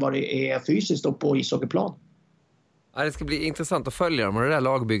mentalt än vad det är fysiskt och på ishockeyplan. Ja, det ska bli intressant att följa dem och det där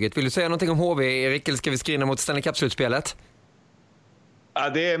lagbygget. Vill du säga någonting om HV, Erik, eller ska vi skrina mot Stanley Cup-slutspelet? Ja,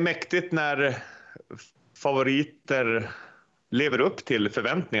 det är mäktigt när favoriter lever upp till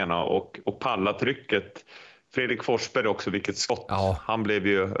förväntningarna och pallar trycket. Fredrik Forsberg också, vilket skott. Ja. Han blev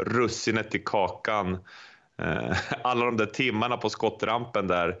ju russinet i kakan. Alla de där timmarna på skottrampen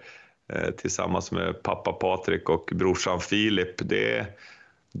där tillsammans med pappa Patrik och brorsan Filip,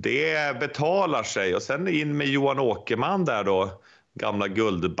 det betalar sig. Och sen in med Johan Åkerman där då, gamla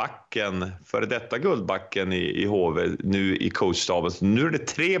guldbacken, före detta guldbacken i HV, nu i coachstaben. Så nu är det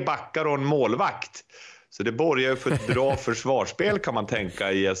 3 backar och en målvakt. Så det borgar för ett bra försvarsspel kan man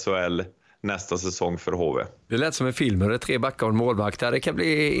tänka i SHL nästa säsong för HV. Det lät som en film, det är 3 backar och en målvakt. Det kan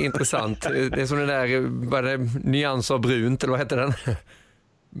bli intressant. Det är som den där nyans av brunt, eller vad heter den?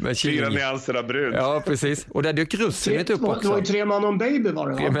 4 nyanser av brunt. Ja, precis. Och där dök russinet upp också. Det var ju 3 man om baby var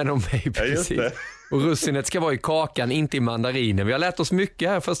det, va? 3 man om baby, precis. Ja, och russinet ska vara i kakan, inte i mandarinen. Vi har lärt oss mycket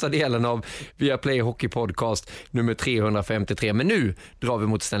här första delen av Viaplay Hockey Podcast nummer 353. Men nu drar vi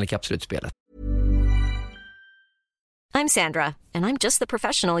mot Stanley Cup-slutspelet. I'm Sandra, and I'm just the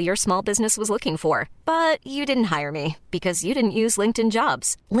professional your small business was looking for. But you didn't hire me because you didn't use LinkedIn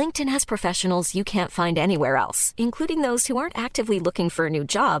Jobs. LinkedIn has professionals you can't find anywhere else, including those who aren't actively looking for a new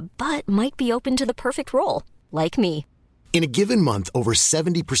job, but might be open to the perfect role, like me. In a given month, over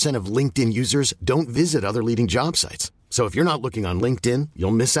 70% of LinkedIn users don't visit other leading job sites. So if you're not looking on LinkedIn,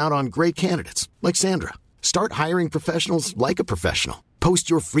 you'll miss out on great candidates, like Sandra. Start hiring professionals like a professional.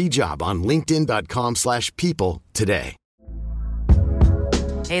 Post your free job on linkedin.com/people today.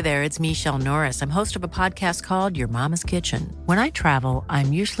 Hey there, it's Michelle Norris. I'm host of a podcast called Your Mama's Kitchen. When I travel,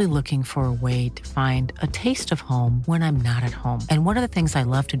 I'm usually looking for a way to find a taste of home when I'm not at home. And one of the things I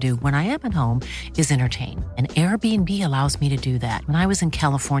love to do when I am at home is entertain. And Airbnb allows me to do that. When I was in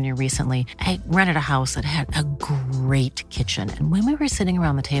California recently, I rented a house that had a great kitchen. And when we were sitting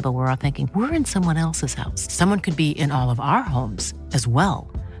around the table, we're all thinking, we're in someone else's house. Someone could be in all of our homes as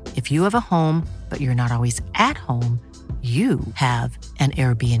well. If you have a home, but you're not always at home, you have an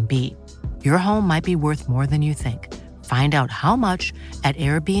Airbnb. Your home might be worth more than you think. Find out how much at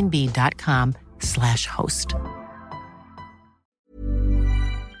airbnb.com/host.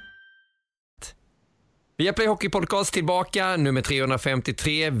 Vi Play Hockey Podcast tillbaka, nummer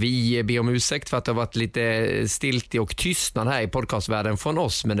 353. Vi ber om ursäkt för att det har varit lite stiltig och tystnad här i podcastvärlden från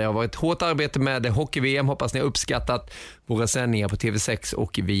oss. Men det har varit hårt arbete med Hockey-VM. Hoppas ni har uppskattat våra sändningar på TV6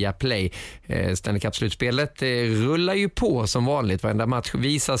 och via Play. Stanley Cup-slutspelet rullar ju på som vanligt. Varenda match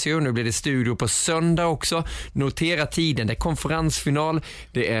visas ju. Nu blir det studio på söndag också. Notera tiden. Det är konferensfinal.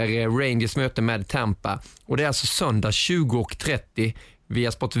 Det är Rangers möte med Tampa. Och det är alltså söndag 20:30.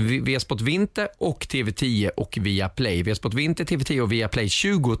 Via Sport Vinter och TV10 och via Play. Via Sport Vinter, TV10 och via Play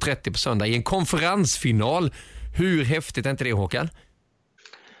 20:30 på söndag i en konferensfinal. Hur häftigt är inte det, Håkan?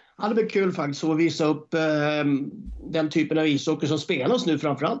 Ja, det blir kul faktiskt att visa upp den typen av ishockey som spelas nu.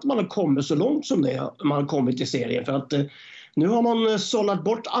 Framförallt om man har kommit så långt som det man har kommit i serien. För att nu har man sållat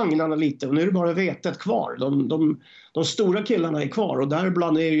bort agnarna lite och nu är det bara vetet kvar. De stora killarna är kvar och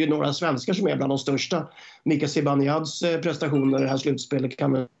däribland är ju några svenskar som är bland de största. Mika Zibanejad's prestationer i det här slutspelet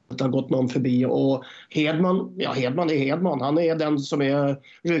kan man inte ha gått någon förbi. Och Hedman är Hedman. Han är den som är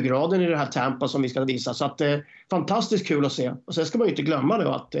ryggraden i det här Tampa som vi ska visa. Så att det är fantastiskt kul att se. Och sen ska man ju inte glömma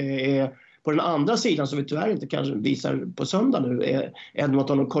då att det är på den andra sidan som vi tyvärr inte kanske visar på söndag nu är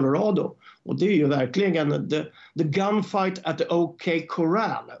Edmonton och Colorado. Och det är ju verkligen the gunfight at the OK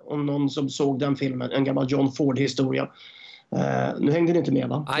Corral. Om någon som såg den filmen, en gammal John Ford-historia. Nu hängde det inte med,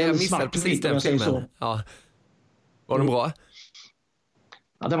 va? Ja, jag missade precis den filmen. Ja. Var den bra?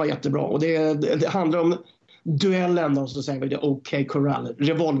 Ja, det var jättebra. Och det handlar om duellen då, så säger vi det, OK Corral,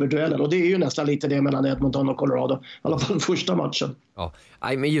 revolverduellen. Och det är ju nästan lite det mellan Edmonton och Colorado. I alla fall första matchen. Ja,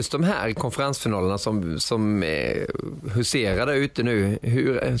 men just de här konferensfinalerna som huserar där ute nu,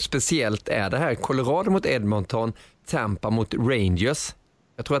 hur speciellt är det här? Colorado mot Edmonton, Tampa mot Rangers.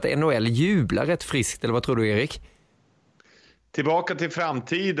 Jag tror att NHL jublar rätt friskt, eller vad tror du, Erik? Tillbaka till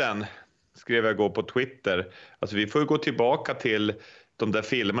framtiden, skrev jag på Twitter. Alltså vi får ju gå tillbaka till de där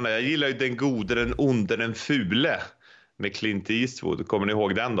filmerna. Jag gillar ju Den gode, den onde, den fule med Clint Eastwood. Kommer ni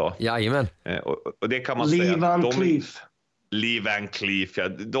ihåg den då? Jajamän. Och det kan man Lee säga. Lee Van Cleef, ja.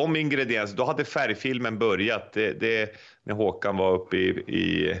 De ingredienser, då hade färgfilmen börjat. Det när Håkan var uppe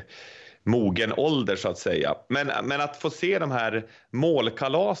i mogen ålder så att säga. Men att få se de här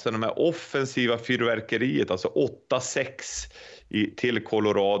målkalasen, de här offensiva fyrverkeriet, alltså 8-6 till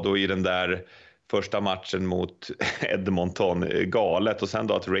Colorado i den där första matchen mot Edmonton, galet. Och sen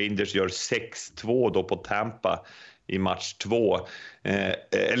då att Rangers gör 6-2 då på Tampa i match 2,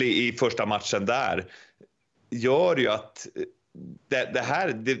 eller i första matchen där, gör ju att det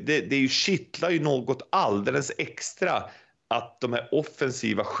är ju kittlar ju något alldeles extra att de här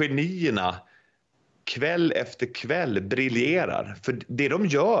offensiva genierna kväll efter kväll briljerar. För det de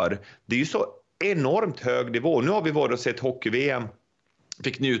gör, det är ju så enormt hög nivå. Nu har vi varit och sett hockey-VM,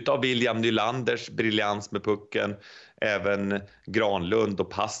 fick njuta av William Nylanders briljans med pucken, även Granlund och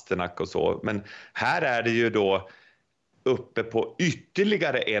Pasternak och så. Men här är det ju då uppe på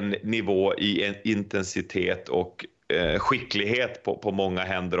ytterligare en nivå i en intensitet och skicklighet på många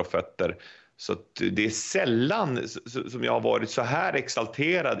händer och fötter. Så det är sällan som jag har varit så här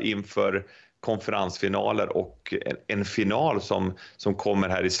exalterad inför konferensfinaler och en final som kommer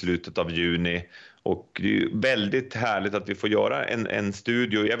här i slutet av juni. Och det är väldigt härligt att vi får göra en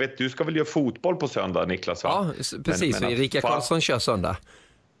studio. Jag vet, du ska väl göra fotboll på söndag, Niklas, va? Ja, precis. Erika Karlsson kör söndag.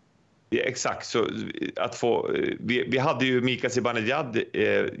 Ja, exakt. Så att få, vi hade ju Mika Zibanejad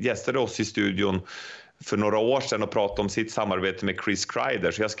gästade oss i studion för några år sedan och pratade om sitt samarbete med Chris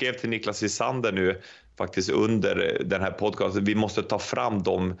Kreider. Så jag skrev till Niklas Isander nu faktiskt under den här podcasten. Vi måste ta fram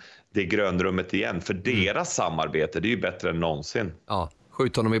det grönrummet igen. För deras samarbete, det är ju bättre än någonsin. Ja,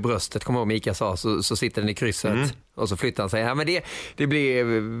 skjut honom i bröstet, kommer jag ihåg Mika sa. Så sitter den i krysset och så flyttar han sig. Ja, men det blir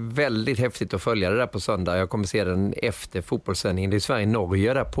väldigt häftigt att följa det där på söndag. Jag kommer se den efter fotbollssändningen. Det är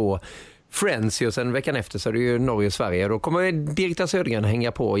Sverige-Norge där på Friends och sen veckan efter så är det ju Norge och Sverige. Då kommer direktör Södergren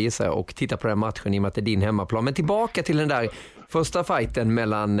hänga på gissar och titta på den matchen i och med att det är din hemmaplan. Men tillbaka till den där första fighten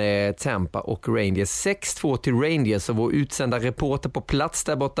mellan Tampa och Rangers. 6-2 till Rangers och vår utsända reporter på plats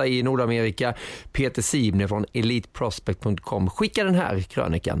där borta i Nordamerika, Peter Sibner från eliteprospect.com, skickar den här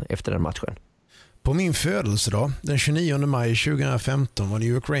krönikan efter den matchen. På min födelsedag, den 29 maj 2015, var New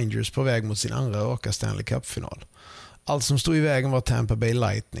York Rangers på väg mot sin andra raka Stanley Cup-final. Allt som stod i vägen var Tampa Bay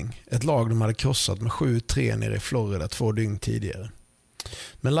Lightning, ett lag de hade krossat med 7-3 nere i Florida 2 dygn tidigare.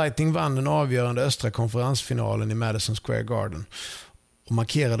 Men Lightning vann den avgörande östra konferensfinalen i Madison Square Garden och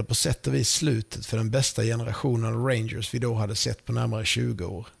markerade på sätt och vis slutet för den bästa generationen av Rangers vi då hade sett på närmare 20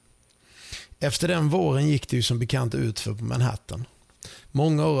 år. Efter den våren gick det ju som bekant utför på Manhattan.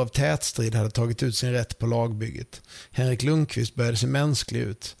 Många år av tätstrid hade tagit ut sin rätt på lagbygget. Henrik Lundqvist började se mänsklig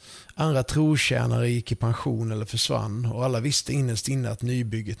ut. Andra trotjänare gick i pension eller försvann och alla visste innerst inne att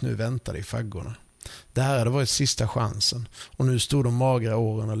nybygget nu väntade i faggorna. Det här hade varit sista chansen och nu stod de magra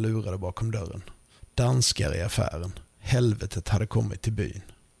åren och lurade bakom dörren. Danskar i affären. Helvetet hade kommit till byn.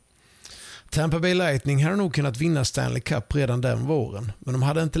 Tampa Bay Lightning hade nog kunnat vinna Stanley Cup redan den våren, men de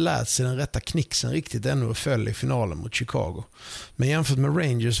hade inte lärt sig den rätta knixen riktigt ännu och föll i finalen mot Chicago. Men jämfört med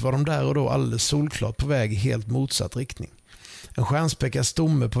Rangers var de där och då alldeles solklart på väg i helt motsatt riktning. En stjärnspäckad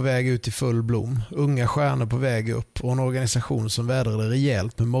stomme på väg ut i full blom, unga stjärnor på väg upp och en organisation som vädrade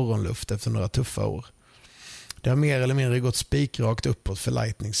rejält med morgonluft efter några tuffa år. Det har mer eller mindre gått spikrakt uppåt för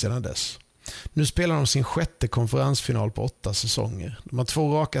Lightning sedan dess. Nu spelar de sin 6:e konferensfinal på 8 säsonger. De har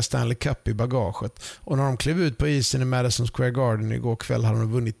 2 raka Stanley Cup i bagaget och när de klev ut på isen i Madison Square Garden igår kväll hade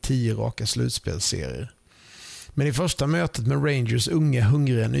de vunnit 10 raka slutspelsserier. Men i första mötet med Rangers unga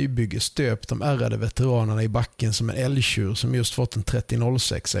hungriga nybygge stöp de ärrade veteranerna i backen som en älgtjur som just fått en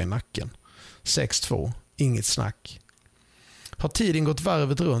 30-06 i nacken. 6-2, inget snack. Har tiden gått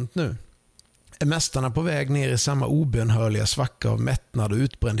varvet runt nu? Är mästarna på väg ner i samma obönhörliga svacka av mättnad och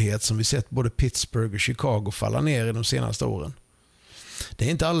utbrändhet som vi sett både Pittsburgh och Chicago falla ner i de senaste åren? Det är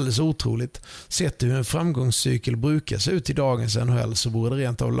inte alldeles otroligt. Sett hur en framgångscykel brukar se ut i dagens NHL så vore det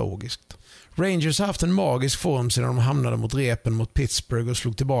rent av logiskt. Rangers har haft en magisk form sedan de hamnade mot repen mot Pittsburgh och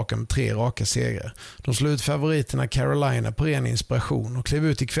slog tillbaka med 3 raka segrar. De slog ut favoriterna Carolina på ren inspiration och klev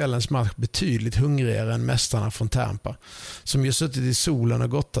ut i kvällens match betydligt hungrigare än mästarna från Tampa, som ju suttit i solen och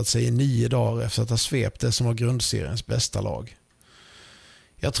gottat sig i 9 dagar efter att ha svept det som var grundseriens bästa lag.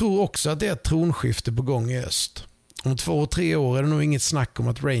 Jag tror också att det är ett tronskifte på gång i öst. Om 2-3 år är det nog inget snack om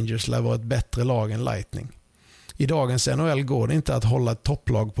att Rangers lär vara ett bättre lag än Lightning. I dagens NHL går det inte att hålla ett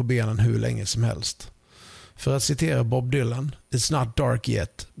topplag på benen hur länge som helst. För att citera Bob Dylan, "It's not dark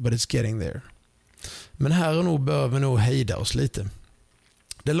yet, but it's getting there." Men här och nu behöver vi nog hejda oss lite.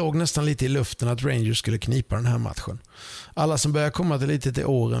 Det låg nästan lite i luften att Rangers skulle knipa den här matchen. Alla som börjar komma till lite till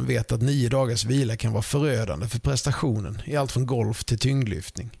åren vet att 9 dagars vila kan vara förödande för prestationen i allt från golf till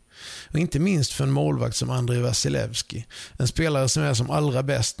tyngdlyftning. Och inte minst för en målvakt som Andrei Vasilevski, en spelare som är som allra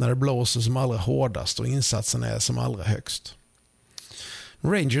bäst när det blåser som allra hårdast och insatsen är som allra högst.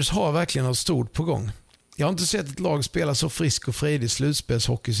 Rangers har verkligen något stort på gång. Jag har inte sett ett lag spela så frisk och fredig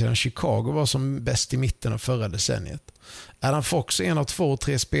slutspelshockey sedan Chicago var som bäst i mitten av förra decenniet. Adam Fox är en av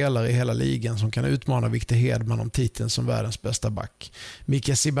 2-3 spelare i hela ligan som kan utmana Victor Hedman om titeln som världens bästa back.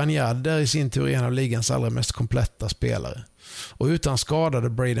 Mika Zibanejad är i sin tur en av ligans allra mest kompletta spelare. Och utan skadade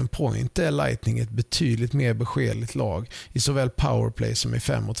Braden Point är Lightning ett betydligt mer beskedligt lag i såväl powerplay som i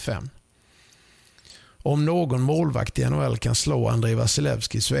 5 mot 5. Om någon målvakt i NHL kan slå Andrei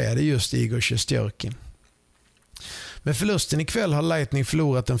Vasilevski så är det just Igor Shesterkin. Med förlusten ikväll har Lightning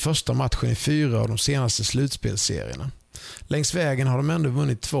förlorat den första matchen i 4 av de senaste slutspelsserierna. Längs vägen har de ändå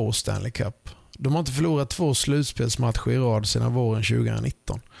vunnit 2 Stanley Cup. De har inte förlorat 2 slutspelsmatcher i rad sedan våren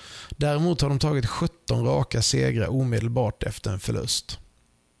 2019. Däremot har de tagit 17 raka segrar omedelbart efter en förlust.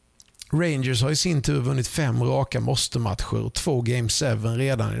 Rangers har i sin tur vunnit 5 raka måste-matcher och 2 Game 7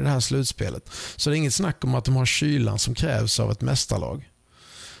 redan i det här slutspelet. Så det är inget snack om att de har kylan som krävs av ett mästarlag.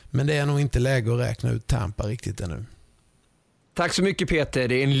 Men det är nog inte läge att räkna ut Tampa riktigt ännu. Tack så mycket Peter,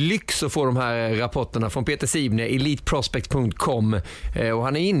 det är en lyx att få de här rapporterna från Peter Sibner, eliteprospect.com, och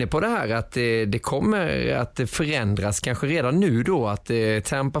han är inne på det här att det kommer att förändras kanske redan nu då, att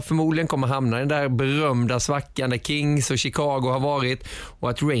Tampa förmodligen kommer hamna i den där berömda svackan där Kings och Chicago har varit och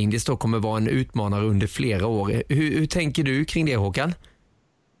att Rangers då kommer vara en utmanare under flera år. Hur tänker du kring det, Håkan?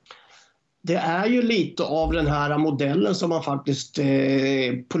 Det är ju lite av den här modellen som man faktiskt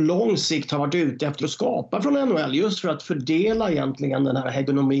på lång sikt har varit ute efter att skapa från NHL, just för att fördela egentligen den här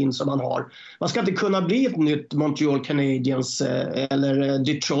hegemonin som man har. Man ska inte kunna bli ett nytt Montreal Canadiens eller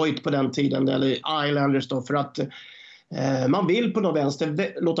Detroit på den tiden, eller Islanders då, för att Man vill på något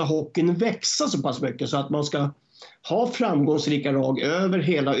vänster låta hockeyn växa så pass mycket så att man ska ha framgångsrika lag över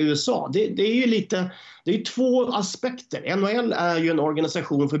hela USA. Det är ju lite, det är två aspekter. NHL är ju en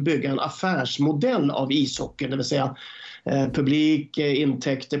organisation för att bygga en affärsmodell av ishockey, det vill säga publik,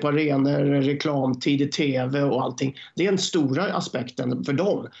 intäkter på arenor, reklamtid i tv och allting. Det är den stora aspekten för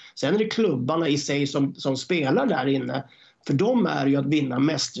dem. Sen är det klubbarna i sig som spelar där inne. För dem är ju att vinna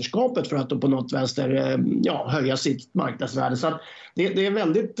mästerskapet för att de på något vänster höja sitt marknadsvärde. Så att det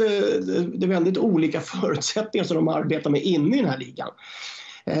är väldigt olika förutsättningar som de arbetar med inne i den här ligan.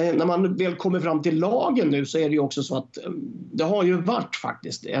 När man väl kommer fram till lagen nu så är det ju också så att det har ju varit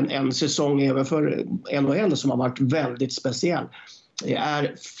faktiskt en säsong även för NHL som har varit väldigt speciell. Det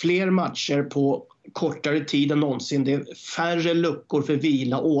är fler matcher på kortare tid än någonsin. Det är färre luckor för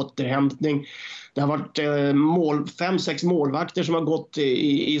vila, återhämtning. Det har varit 5-6 målvakter som har gått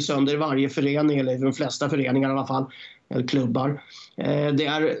i sönder i varje förening, eller i de flesta föreningar i alla fall, eller klubbar. Det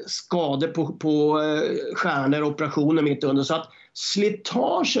är skador på stjärnor, operationer mitt under. Så att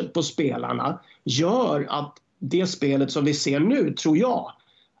slitaget på spelarna gör att det spelet som vi ser nu, tror jag,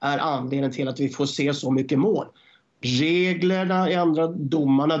 är anledningen till att vi får se så mycket mål. Reglerna ändrar,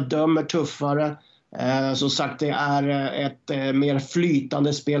 domarna dömer tuffare. Som sagt, det är ett mer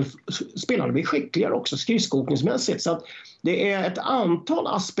flytande spel. Spelarna blir skickligare också skridskoåkningsmässigt. Så att det är ett antal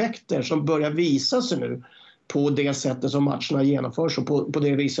aspekter som börjar visa sig nu på det sättet som matcherna genomförs och på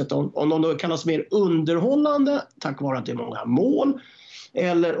det viset. Om de då kallas mer underhållande tack vare att det är många mål,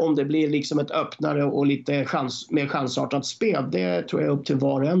 eller om det blir liksom ett öppnare och lite mer chansartat spel, det tror jag är upp till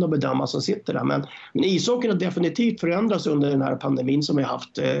var och en att bedöma som sitter där. Men ishockeyn har definitivt förändrats under den här pandemin som vi har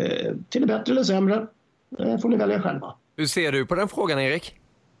haft, till det bättre eller sämre. Det får ni välja själva. Hur ser du på den frågan, Erik?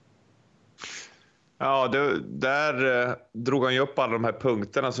 Ja, där drog han ju upp alla de här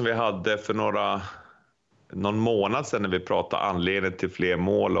punkterna som vi hade för någon månad sedan när vi pratade anledning till fler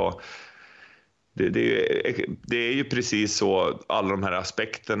mål. Och det är ju precis så, alla de här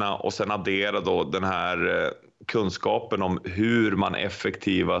aspekterna, och sen addera då den här kunskapen om hur man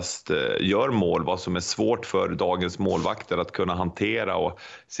effektivast gör mål, vad som är svårt för dagens målvakter att kunna hantera. Och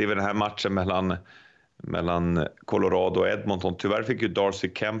ser vi den här matchen mellan Colorado och Edmonton, tyvärr fick ju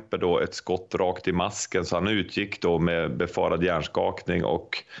Darcy Kemper då ett skott rakt i masken, så han utgick då med befarad hjärnskakning,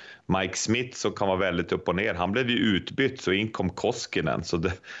 och Mike Smith som kan vara väldigt upp och ner, han blev ju utbytt, så in kom Koskinen. Så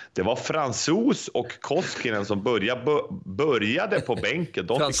det var fransos och Koskinen som började på bänken.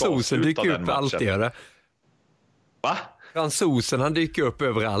 Fransosen dyker upp alltid, gör det. Va? Fransosen, han dyker upp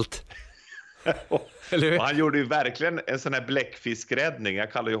överallt. Och han gjorde ju verkligen en sån här bläckfiskräddning.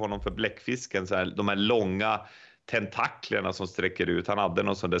 Jag kallar ju honom för bläckfisken, så här, de här långa tentaklerna som sträcker ut. Han hade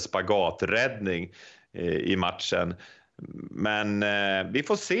någon sån där spagaträddning i matchen. Men vi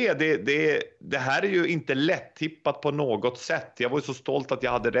får se. Det här är ju inte lätt-tippat på något sätt. Jag var ju så stolt att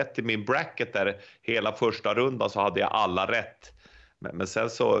jag hade rätt i min bracket där hela första rundan, så hade jag alla rätt. Men sen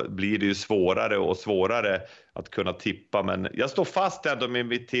så blir det ju svårare och svårare att kunna tippa. Men jag står fast ändå med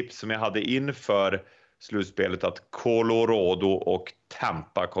mitt tips som jag hade inför slutspelet, att Colorado och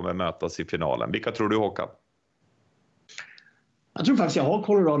Tampa kommer mötas i finalen. Vilka tror du, Håkan? Jag tror faktiskt jag har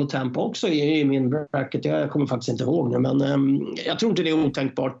Colorado Tampa också i min bracket. Jag kommer faktiskt inte ihåg nu, men jag tror inte det är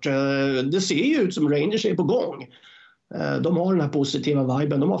otänkbart. Det ser ju ut som Rangers är på gång. De har den här positiva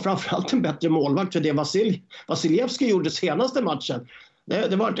viben. De har framförallt en bättre målvakt, för det Vasilevski gjorde senaste matchen.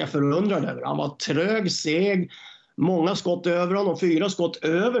 Det var jag förundrad över. Han var trög, seg, många skott över honom, 4 skott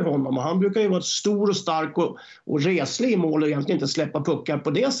över honom. Och han brukar ju vara stor och stark och reslig i mål och egentligen inte släppa puckar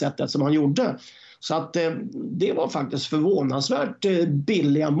på det sättet som han gjorde. Så att det var faktiskt förvånansvärt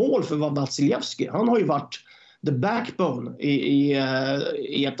billiga mål för Vasilevski. Han har ju varit the backbone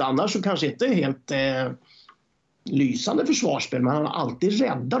i ett annars så kanske inte helt lysande försvarsspel, men han har alltid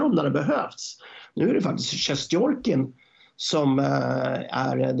räddat dem när det behövs. Nu är det faktiskt Sjestjorkin som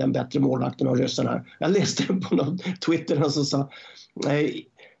är den bättre målvakten av ryssen här. Jag läste på någon Twitter som sa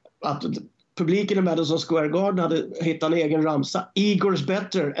att publiken i Madison Square Garden hade hittat en egen ramsa. Igor's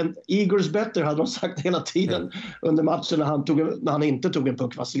better hade de sagt hela tiden under matchen när han inte tog en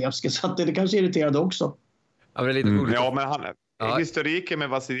puck, Vasilevski. Så att det kanske irriterade också. Ja, men, historiken med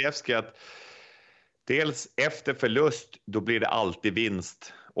Vasilevski att dels efter förlust då blir det alltid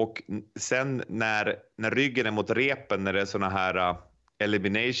vinst. Och sen när ryggen är mot repen, när det är såna här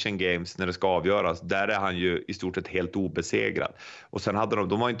elimination games, när det ska avgöras, där är han ju i stort sett helt obesegrad. Och sen hade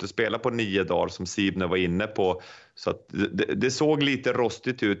de har inte spelat på 9 dagar som Sibner var inne på, så att det såg lite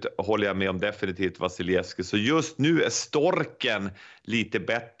rostigt ut, håller jag med om definitivt, Vasilevski. Så just nu är storken lite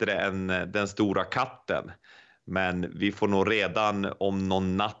bättre än den stora katten, men vi får nog redan om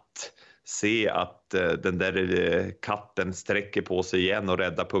någon natt se att den där katten sträcker på sig igen och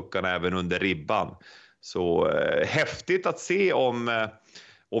räddar puckarna även under ribban. Så häftigt att se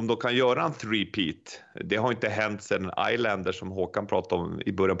om de kan göra en three-peat. Det har inte hänt sedan Islander som Håkan pratade om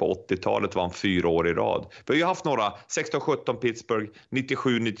i början på 80-talet vann 4 år i rad. Vi har ju haft några, 16-17 Pittsburgh,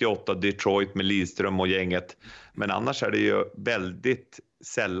 97-98 Detroit med Lidström och gänget. Men annars är det ju väldigt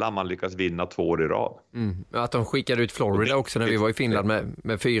sällan man lyckas vinna 2 år i rad. Att de skickade ut Florida också när vi var i Finland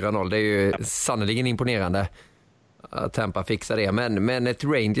med 4-0, det är ju sannolikt imponerande. Tampa fixar det, men ett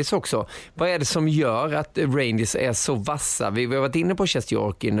Rangers också. Vad är det som gör att Rangers är så vassa? Vi har varit inne på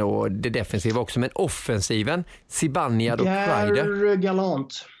Sjestjorkin och det defensiva också, men offensiven, Zibanejad och Kreider. Gary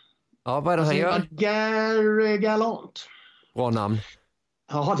Gallant. Ja, vad är det han gör? Gary Gallant. Bra namn.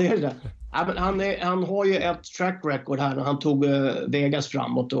 Ja, det är det. Ja, men han har ju ett track record här när han tog Vegas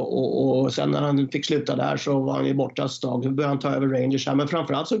framåt och sen när han fick sluta där så var han ju borta ett tag. Så började han ta över Rangers här. Men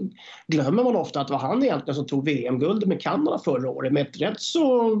framförallt så glömmer man ofta att det var han egentligen som tog VM-guld med Kanada förra året med ett rätt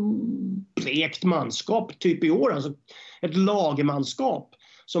så blekt manskap typ i år. Alltså ett lagmanskap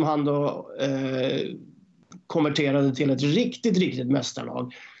som han då konverterade till ett riktigt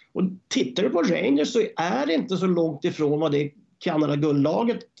mästarlag. Och tittar du på Rangers så är det inte så långt ifrån vad det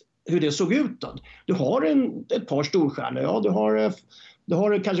Kanada-guldlaget hur det såg ut då. Du har ett par storstjärnor. Ja, du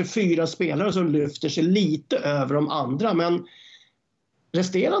har kanske 4 spelare som lyfter sig lite över de andra. Men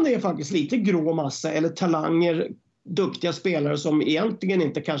resterande är faktiskt lite grå massa eller talanger, duktiga spelare som egentligen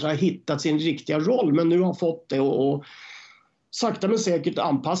inte kanske har hittat sin riktiga roll. Men nu har fått det och sakta men säkert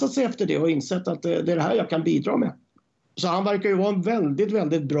anpassat sig efter det och insett att det är det här jag kan bidra med. Så han verkar ju vara en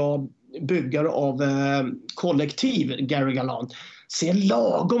väldigt bra byggare av kollektiv, Gary Gallant. Ser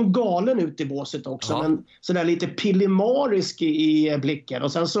lagom galen ut i båset också, men sådär lite pillemarisk i blicken.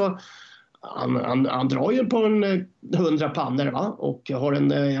 Och sen så han drar ju på en 100 pannor, va? Och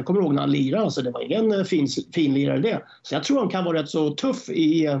har jag kommer ihåg när han lirar, så det var ingen fin lirare det. Så jag tror han kan vara rätt så tuff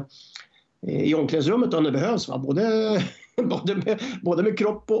i omklädningsrummet om det behövs, va? Både med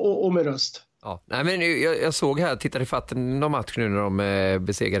kropp och med röst. Ja, nej, men jag såg här, tittade i fatten de matcher nu när de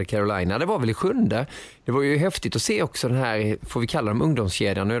besegrade Carolina. Det var väl i 7:e. Det var ju häftigt att se också den här, får vi kalla dem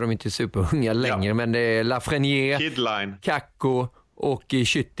ungdomskedjan. Nu är de inte superunga längre, men det är Lafreniere, Kidline, Kakko och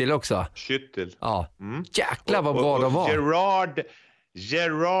Schüttel också. Schüttel. Ja, jäklar vad bra de var.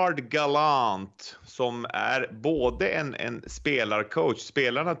 Gerard Gallant som är både en spelarcoach.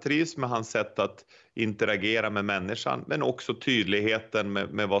 Spelarna trivs med hans sätt att interagera med människan, men också tydligheten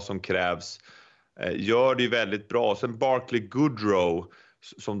med vad som krävs. Gör det ju väldigt bra. Sen Barclay Goodrow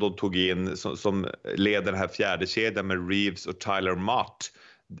som de tog in som leder den här fjärde kedjan med Reeves och Tyler Mott.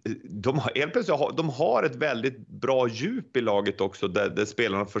 De har ett väldigt bra djup i laget också där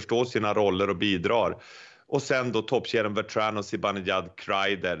spelarna förstår sina roller och bidrar. Och sen då toppkedjan Bertrand och Zibanejad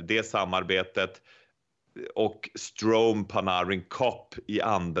Kreider, det samarbetet, och Strome, Panarin, Kopp i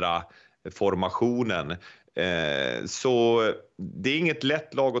andra formationen. Så det är inget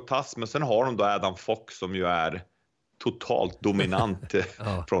lätt lag att tas, men sen har de då Adam Fox som ju är totalt dominant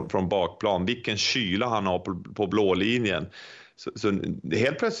från bakplan. Vilken kyla han har på blålinjen. Så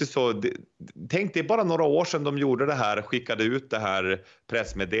helt plötsligt så, tänk det är bara några år sedan de gjorde det här, skickade ut det här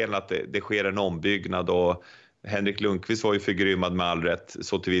pressmeddelandet att det sker en ombyggnad, och Henrik Lundqvist var ju förgrymmad med all rätt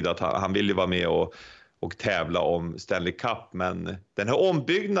så tillvida att han ville vara med och tävla om Stanley Cup, men den här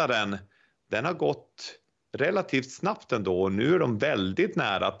ombyggnaden, den har gått relativt snabbt ändå, och nu är de väldigt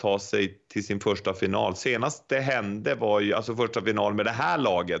nära att ta sig till sin första final. Senast det hände var ju alltså första final med det här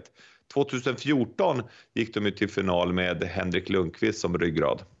laget. 2014 gick de ut till final med Henrik Lundqvist som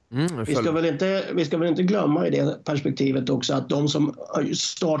ryggrad. Vi ska väl inte glömma i det perspektivet också att de som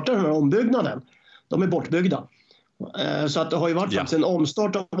startar den här ombyggnaden, de är bortbyggda. Så att det har ju varit faktiskt en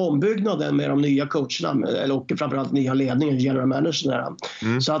omstart av ombyggnaden med de nya coacherna och framförallt nya ledningen, general managern.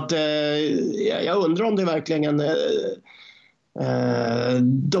 Så att jag undrar om det verkligen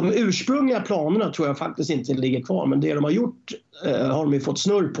de ursprungliga planerna tror jag faktiskt inte ligger kvar, men det de har gjort har de ju fått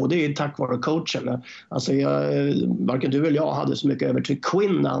snurr på, det är tack vare coachen. Alltså varken du eller jag hade så mycket över till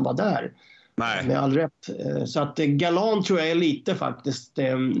Quinn när han var där. Nej. Med all rätt. Så att Gallant tror jag är lite faktiskt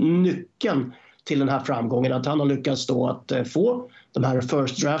nyckeln till den här framgången, att han har lyckats då att få de här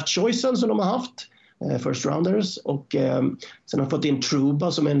first draft choicen som de har haft, first rounders, och sen har fått in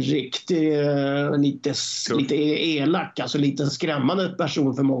Trouba som en riktig lite elak, alltså lite skrämmande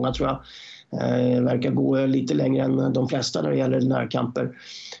person för många tror jag. Verkar gå lite längre än de flesta när det gäller närkamper.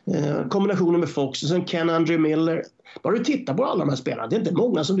 Kombinationen med Fox och sen Ken Andrew Miller. Bara du tittar på alla de här spelarna, det är inte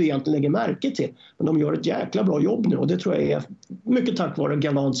många som du egentligen lägger märke till, men de gör ett jäkla bra jobb nu, och det tror jag är mycket tack vare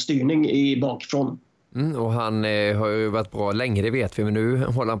Gallants styrning i bakifrån. Och han har ju varit bra länge, det vet vi, men nu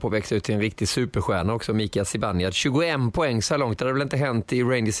håller han på att växa ut till en riktig superstjärna också, Mika Zibanejad. 21 poäng så långt, det hade väl inte hänt i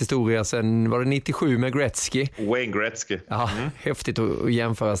Rangers historia sen, var det 97 med Gretzky? Wayne Gretzky. Ja, häftigt att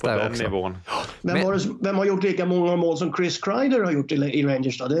jämföras på där också. Nivån. Vem har gjort lika många mål som Chris Kreider har gjort i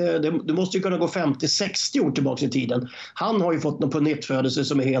Rangers då? Du måste ju kunna gå 50-60 år tillbaka i tiden. Han har ju fått någon pånyttfödelse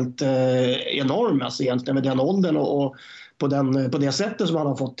som är helt enorm, alltså egentligen med den åldern och på det sättet som han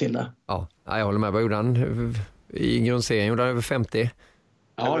har fått till det. Ja, jag håller med. Vad gjorde han i grundserien? Gjorde han över 50?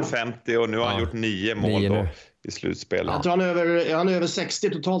 Ja, över 50 och nu har han gjort 9 mål då, i slutspelet. Jag tror han är över 60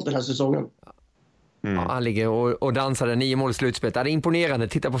 totalt den här säsongen. Ja, han ligger och dansade 9 mål i slutspelet. Det är imponerande.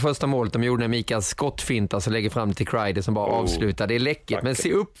 Titta på första målet de gjorde när Mikas skottfint alltså lägger fram till Kreider som bara avslutar. Det är läckert, men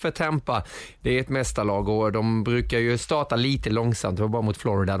se upp för Tampa. Det är ett mästarlag och de brukar ju starta lite långsamt. Det var bara mot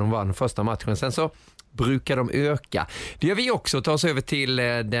Florida de vann första matchen. Sen så brukar de öka. Det gör vi också, ta oss över till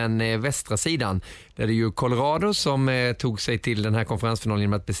den västra sidan. Där det är ju Colorado som tog sig till den här konferensfinalen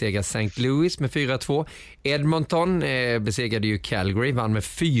genom att besegra St. Louis med 4-2. Edmonton besegrade ju Calgary, vann med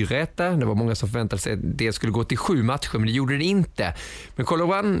 4-1. Det var många som förväntade sig att det skulle gå till 7 matcher, men det gjorde det inte. Men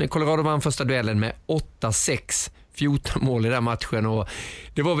Colorado vann första duellen med 8-6. 14 mål i den matchen och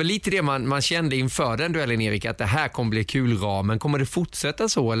det var väl lite det man kände inför den duellen, Erik, att det här kommer bli kulramen. Kommer det fortsätta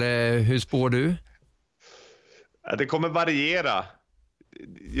så eller hur spår du? Det kommer variera.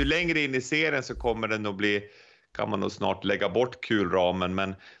 Ju längre in i serien så kommer det nog bli, kan man nog snart lägga bort kulramen,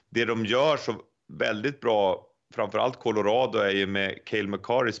 men det de gör så väldigt bra, framförallt Colorado, är ju med Cale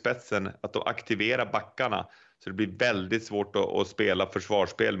Makar i spetsen, att de aktiverar backarna så det blir väldigt svårt att spela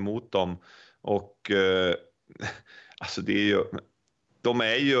försvarsspel mot dem och alltså det är ju, de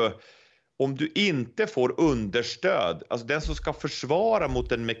är ju, om du inte får understöd, alltså den som ska försvara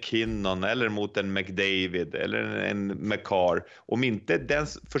mot en McKinnon eller mot en McDavid eller en McCarr, om inte den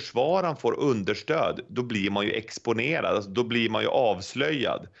försvararen får understöd, då blir man ju exponerad, alltså då blir man ju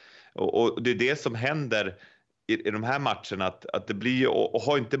avslöjad. Och det är det som händer i de här matcherna, att det blir, och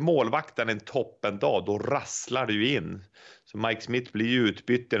har inte målvakten en toppendag, då rasslar det ju in. Så Mike Smith blir ju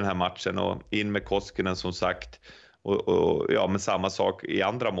utbytt i den här matchen och in med Koskinen som sagt. Och ja, men samma sak i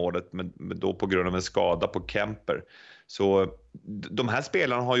andra målet, men då på grund av en skada på Kemper. Så de här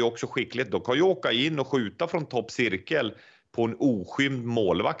spelarna har ju också skicklighet. De kan ju åka in och skjuta från toppcirkel på en oskymd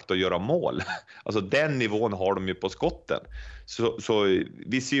målvakt och göra mål. Alltså den nivån har de ju på skotten. Så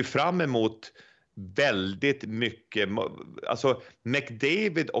vi ser ju fram emot väldigt mycket. Alltså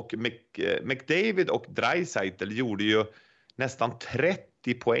McDavid och Draisaitl gjorde ju nästan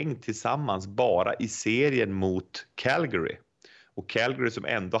 30 poäng tillsammans bara i serien mot Calgary. Och Calgary som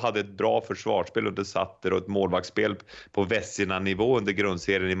ändå hade ett bra försvarsspel under Sutter och ett målvaktsspel på Vessina-nivå under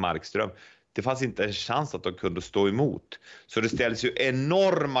grundserien i Markström. Det fanns inte en chans att de kunde stå emot. Så det ställs ju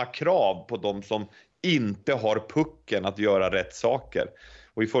enorma krav på de som inte har pucken att göra rätt saker.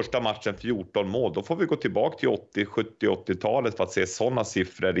 Och i första matchen 14 mål, då får vi gå tillbaka till 80-talet för att se sådana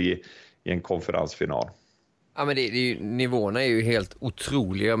siffror i en konferensfinal. Ja, men nivåerna är ju helt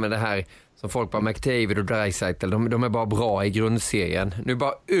otroliga med det här som folk bara McDavid och Draisaitl, de är bara bra i grundserien. Nu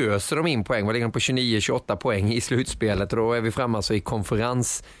bara öser de in poäng, vad ligger de på 29-28 poäng i slutspelet och då är vi framme alltså i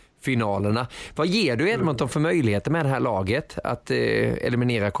konferensfinalerna. Vad ger du Edmonton för möjligheter med det här laget att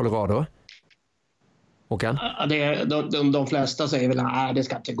eliminera Colorado? Håkan? De flesta säger väl att det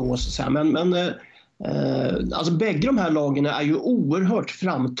ska inte gå så här, men alltså bägge de här lagen är ju oerhört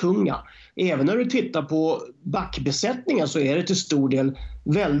framtunga. Även när du tittar på backbesättningen så är det till stor del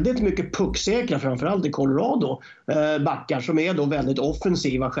väldigt mycket pucksäkra, framförallt i Colorado. Backar som är då väldigt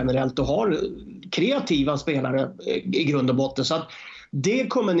offensiva generellt och har kreativa spelare i grund och botten. Så att det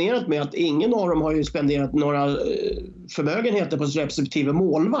kombinerat med att ingen av dem har ju spenderat några förmögenheter på respektive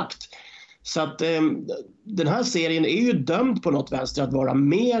målvakt. Så att den här serien är ju dömd på något vänster att vara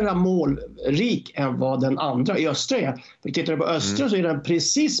mera målrik än vad den andra i östra är. För tittar du på östra så är den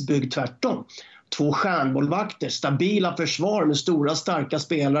precis byggd tvärtom. 2 stjärnmålvakter, stabila försvar med stora starka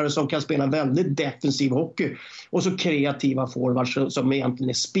spelare som kan spela väldigt defensiv hockey. Och så kreativa forwards som egentligen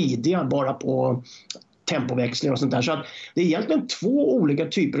är speediga bara på tempoväxling och sånt där. Så att det är egentligen 2 olika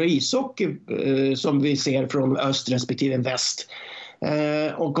typer av ishockey som vi ser från öst respektive väst.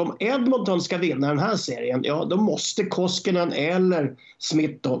 Och om Edmonton ska vinna den här serien, ja då måste Koskinen eller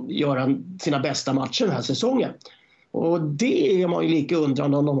Smith då göra sina bästa matcher den här säsongen. Och det är man ju lika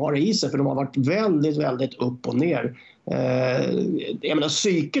undrande om de har i sig, för de har varit väldigt, väldigt upp och ner. Jag menar,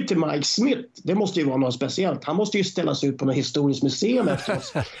 psyket till Mike Smith, det måste ju vara något speciellt. Han måste ju ställas ut på något historiskt museum efter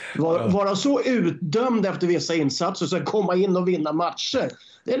oss. Vara så utdömd efter vissa insatser så att komma in och vinna matcher.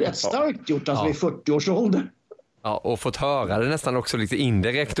 Det är rätt starkt gjort alltså vid 40 års ålder. Ja, och fått höra det nästan också lite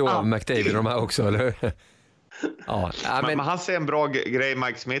indirekt då av McDavid och de här också, eller hur? Ja, men han säger en bra grej,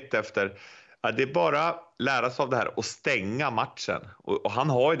 Mike Smith, efter att det är bara lära sig av det här och stänga matchen. Och han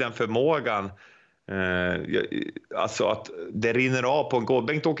har ju den förmågan, alltså att det rinner av på en gård.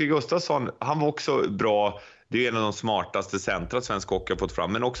 Bengt-Åke Gustafsson, han var också bra. Det är en av de smartaste centra svensk hockey har fått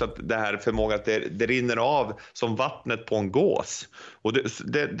fram. Men också att det här förmågan att det rinner av som vattnet på en gås. Och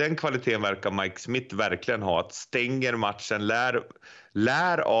den kvaliteten verkar Mike Smith verkligen ha. Att stänger matchen,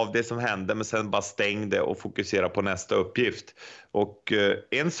 lär av det som hände, men sen bara stäng det och fokusera på nästa uppgift. Och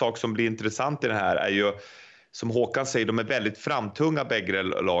en sak som blir intressant i det här är ju, som Håkan säger, de är väldigt framtunga bägge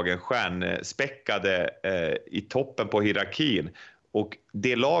lagen, stjärnspäckade i toppen på hierarkin. Och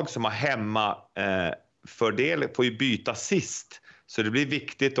det lag som har hemma fördel får ju byta sist. Så det blir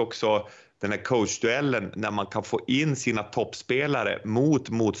viktigt också, den här coachduellen, när man kan få in sina toppspelare mot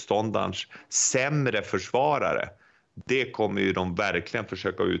motståndarens sämre försvarare. Det kommer ju de verkligen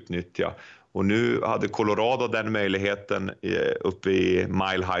försöka utnyttja. Och nu hade Colorado den möjligheten uppe i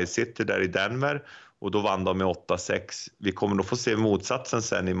Mile High City där i Denver. Och då vann de med 8-6. Vi kommer nog få se motsatsen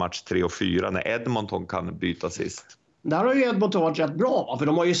sen i match 3 och 4 när Edmonton kan byta sist. Där har ju Edmonton varit rätt bra, för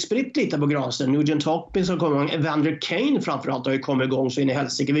de har ju spritt lite på grasen. Nugent Hopkins har kommit igång. Evander Kane framförallt har ju kommit igång så in i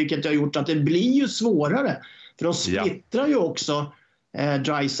helsike, vilket har gjort att det blir ju svårare. För de splittrar ju också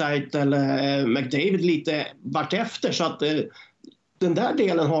Draisaitl eller McDavid lite vart efter, så att den där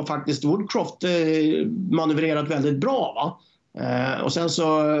delen har faktiskt Woodcroft manövrerat väldigt bra, va? Och sen så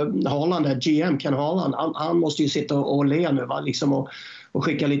Holland, GM Ken Holland, han måste ju sitta och le nu, va? Liksom och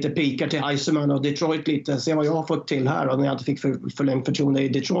skicka lite pikar till Eisenman och Detroit lite, se vad jag har fått till här, och när jag inte fick förlängt förtroende i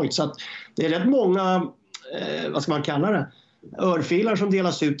Detroit. Så att det är rätt många, vad ska man kalla det, örfilar som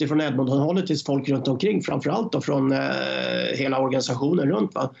delas ut ifrån Edmonton-hållet till folk runt omkring, framförallt då från hela organisationen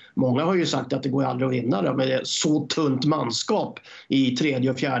runt, va? Många har ju sagt att det går aldrig att vinna då, med så tunt manskap i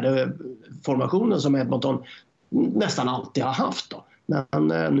tredje och fjärde formationen som Edmonton nästan alltid har haft då. Men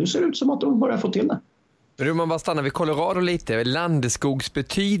nu ser det ut som att de börjar få till det. Men om man bara stannar vid Colorado lite, Landeskogs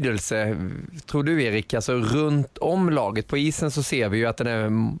betydelse, tror du Erik, alltså runt om laget på isen så ser vi ju att den är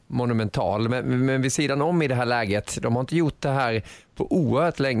monumental, men vid sidan om i det här läget, de har inte gjort det här på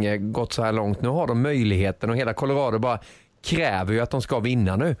oerhört länge, gått så här långt, nu har de möjligheten och hela Colorado bara kräver ju att de ska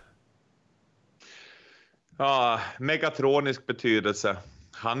vinna nu. Ja, megatronisk betydelse.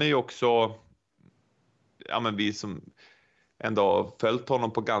 Han är ju också, ja men vi som ändå följt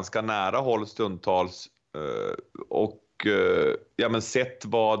honom på ganska nära håll stundtals och ja men sett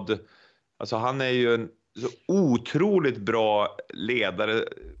vad, alltså han är ju en så otroligt bra ledare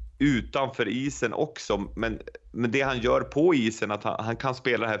utanför isen också, men det han gör på isen, att han kan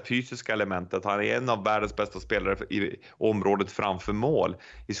spela det här fysiska elementet, han är en av världens bästa spelare i området framför mål.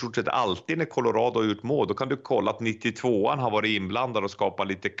 I stort sett alltid när Colorado har gjort mål, då kan du kolla att 92an har varit inblandad och skapat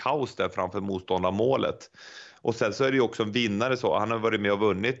lite kaos där framför motståndarmålet. Och sen så är det ju också en vinnare, så han har varit med och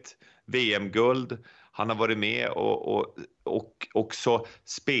vunnit VM-guld. Han har varit med och också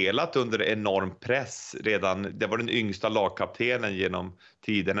spelat under enorm press redan. Det var den yngsta lagkaptenen genom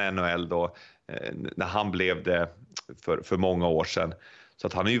tiden i NHL då, när han blev det för många år sedan. Så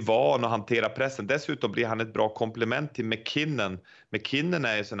att han är ju van att hantera pressen. Dessutom blir han ett bra komplement till McKinnon. McKinnon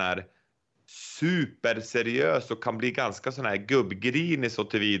är ju sån här superseriös och kan bli ganska sån här gubbgrinig så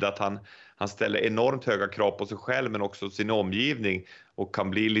tillvida att han ställer enormt höga krav på sig själv men också sin omgivning och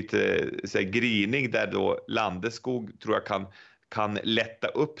kan bli lite så här, grinig, där då Landeskog tror jag kan lätta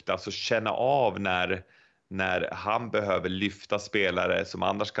upp det, alltså känna av när han behöver lyfta spelare som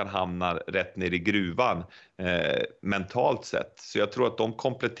annars kan hamna rätt ner i gruvan mentalt sett. Så jag tror att de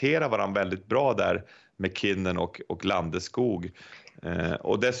kompletterar varandra väldigt bra där, McKinnon och Landeskog.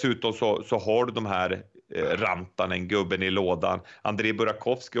 Och dessutom så har du de här rantanen, gubben i lådan. Andrei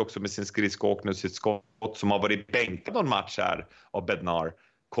Burakovsky också med sin skridskoåkning och sitt skott, som har varit bänkad någon match här av Bednar,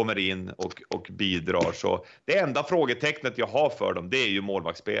 kommer in och bidrar. Så det enda frågetecknet jag har för dem, det är ju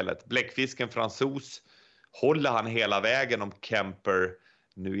målvaktsspelet. Bläckfisken fransos, håller han hela vägen om Kemper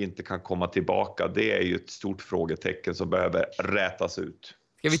nu inte kan komma tillbaka? Det är ju ett stort frågetecken som behöver rätas ut.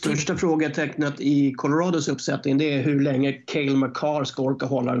 Största frågetecknet i Colorados uppsättning, det är hur länge Cale Makar ska orka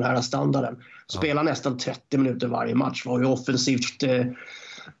hålla den här standarden. Spelar nästan 30 minuter varje match, var ju offensivt.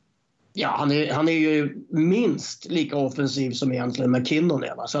 Ja, han är ju minst lika offensiv som egentligen McKinnon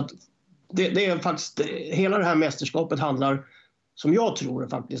är. Va? Så att det är faktiskt, hela det här mästerskapet handlar, som jag tror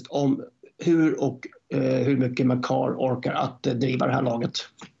faktiskt, om hur mycket Makar orkar att driva det här laget.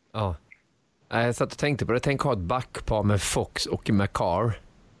 Ja. Jag satt och tänkte på det. Tänk ha ett backpar med Fox och Makar.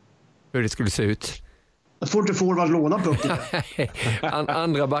 Hur det skulle se ut. Jag får inte forward låna pucken.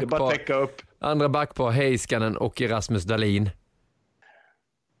 Andra backpar. Bara täcka upp. Andra backpar, Heiskanen och Rasmus Dahlin.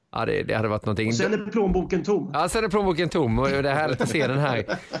 Ja, det hade varit någonting. Och sen är plånboken tom. Ja, sen är plånboken tom. Och det är härligt att se den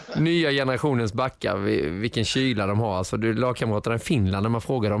här nya generationens backar. Vilken kyla de har. Alltså, lagkamraterna i Finland, när man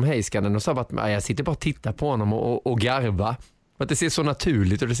frågade om Heiskanen och sa att jag sitter bara och tittar på honom och garva. Att det ser så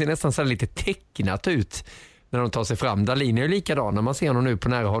naturligt och det ser nästan så lite tecknat ut när de tar sig fram. Dahlin är ju likadan när man ser honom nu på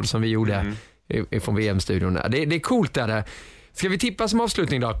nära håll som vi gjorde från VM-studion. Det är coolt där. Ska vi tippa som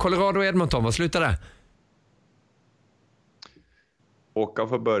avslutning då? Colorado och Edmonton, vad slutar det? Håkan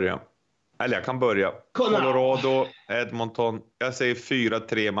får börja. Eller jag kan börja. Colorado, Edmonton. Jag säger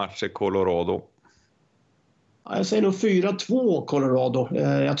 4-3 matcher Colorado. Ja, jag säger nog 4-2 Colorado.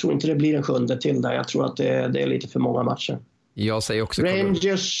 Jag tror inte det blir en sjunde till där. Jag tror att det är lite för många matcher. Jag säger också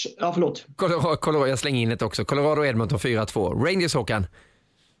Rangers, förlåt. Colorado, jag slänger in ett också. Colorado och Edmonton 4-2. Rangers, Håkan?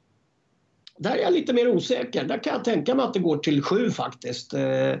 Där är jag lite mer osäker. Där kan jag tänka mig att det går till 7 faktiskt.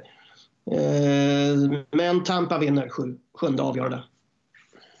 Men Tampa vinner 7:e avgörande.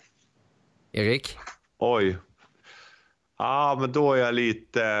 Erik? Oj. Ja, men då är jag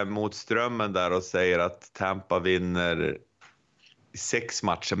lite mot strömmen där och säger att Tampa vinner 6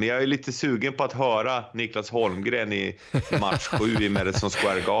 matcher. Men jag är lite sugen på att höra Niklas Holmgren i match 7 i Madison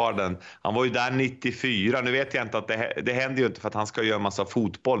Square Garden. Han var ju där 94. Nu vet jag inte att det händer ju inte för att han ska göra en massa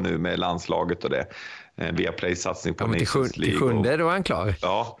fotboll nu med landslaget och det. Via play-satsning på Nations League. Till 7:e då är han klar.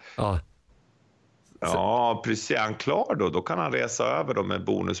 Ja. Ja, precis. Är han klar då? Då kan han resa över dem med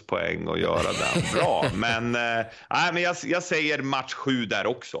bonuspoäng och göra det bra. Men jag säger match 7 där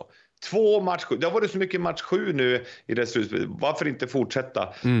också. 2 match 7. Det har varit så mycket match 7 nu i det slutspelet. Varför inte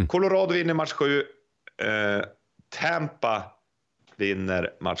fortsätta? Colorado vinner match 7. Tampa vinner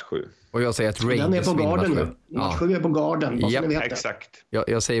match 7. Och jag säger att Rangers vinner match 7. Match 7 är på Garden. Ja, exakt.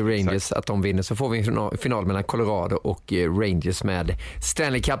 Jag säger Rangers att de vinner, så får vi en final mellan Colorado och Rangers med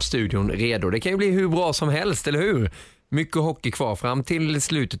Stanley Cup-studion redo. Det kan ju bli hur bra som helst, eller hur? Mycket hockey kvar fram till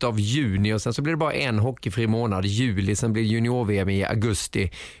slutet av juni och sen så blir det bara en hockeyfri månad, juli, sen blir junior-VM i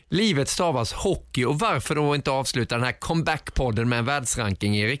augusti. Livet stavas hockey, och varför då inte avsluta den här comeback-podden med en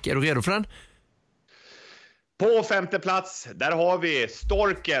världsranking, Erik? Är du redo för den? På 5:e plats, där har vi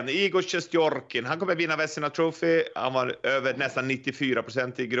Storken, Igor Shesterkin. Han kommer vinna Vezina Trophy. Han var över nästan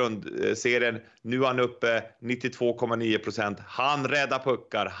 94% i grundserien. Nu är han uppe 92,9%. Han räddar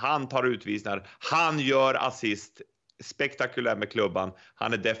puckar, han tar utvisningar, han gör assist. Spektakulär med klubban.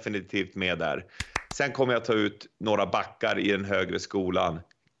 Han är definitivt med där. Sen kommer jag ta ut några backar i den högre skolan.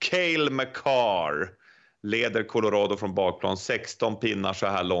 Cale Makar leder Colorado från bakplan. 16 pinnar så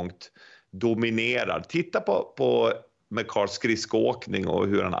här långt. Dominerar. Titta på Makars skridskoåkning och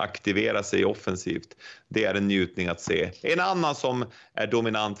hur han aktiverar sig offensivt. Det är en njutning att se. En annan som är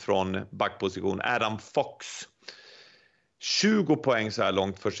dominant från backposition, Adam Fox. 20 poäng så här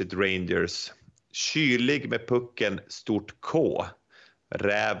långt för sitt Rangers. Kylig med pucken, stort K.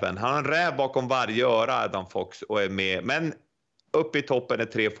 Räven. Han har en räv bakom varje öra, Adam Fox, och är med. Men uppe i toppen är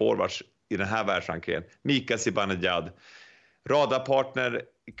 3 forwards i den här världsrankingen. Mika Zibanejad. Radarpartner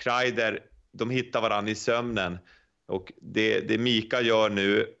Kreider, de hittar varandra i sömnen. Och det Mika gör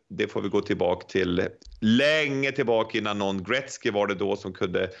nu, det får vi gå tillbaka till länge tillbaka innan någon. Gretzky var det då som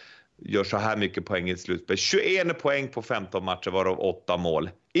kunde göra så här mycket poäng i ett slutspel. 21 poäng på 15 matcher, varav 8 mål.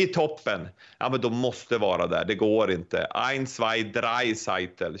 I toppen, ja men de måste vara där, det går inte. 1-2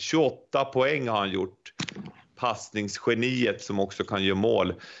 Draisaitl, 28 poäng har han gjort. Passningsgeniet som också kan göra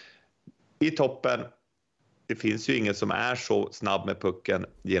mål. I toppen, det finns ju ingen som är så snabb med pucken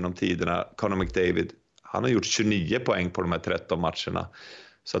genom tiderna. Connor McDavid, han har gjort 29 poäng på de här 13 matcherna.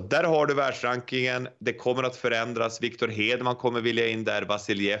 Så där har du världsrankingen. Det kommer att förändras. Victor Hedman kommer vilja in där,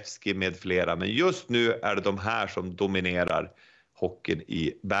 Vasilevski med flera. Men just nu är det de här som dominerar hockeyn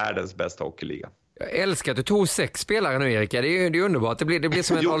i världens bästa hockeyliga. Jag älskar att du tog 6 spelare nu, Erik. Det är underbart. Det blir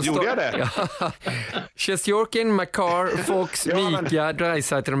som en all-star. Gjorde jag det? Ja. Shesterkin, Makar, Fox, Mika,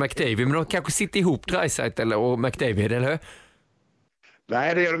 Draisaitl och McDavid. Men de kanske sitter ihop, Draisaitl och McDavid, eller hur?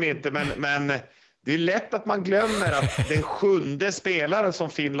 Nej, det gör de inte. Men det är lätt att man glömmer att den 7:e spelaren som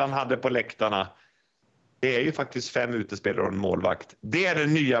Finland hade på läktarna, det är ju faktiskt 5 utespelare och en målvakt. Det är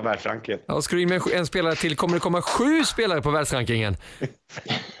den nya världsrankingen. Ja, ska du in med en spelare till, kommer det komma 7 spelare på världsrankingen?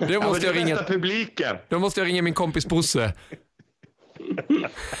 Det måste jag ringa. Publiken. Då måste jag ringa min kompis Bosse.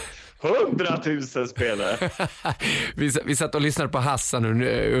 100 000 spelare. Vi satt och lyssnade på Hassan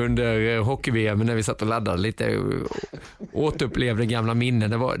under hockey-VM när vi satt och laddade lite och återupplevde gamla minnen.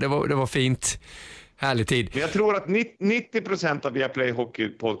 Det var fint. Härlig tid. Men jag tror att 90% av Viaplay Hockey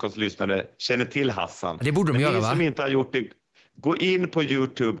Podcast-lyssnare känner till Hassan. Det borde de göra, va? Som inte har gjort det, gå in på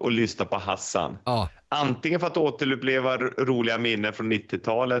YouTube och lyssna på Hassan. Ja. Antingen för att återuppleva roliga minnen från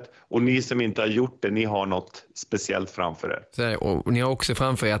 90-talet, och ni som inte har gjort det, ni har något speciellt framför er. Så, och ni har också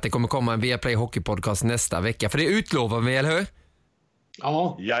framför er att det kommer komma en Viaplay Hockey-podcast nästa vecka, för det utlovar vi, eller hur?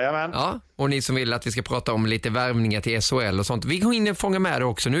 Ja. Jajamän. Ja, och ni som vill att vi ska prata om lite värvningar till SHL och sånt, vi går in och fångar med det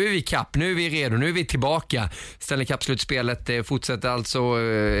också. Nu är vi kapp, nu är vi redo, nu är vi tillbaka. Stanley Cup-slutspelet fortsätter alltså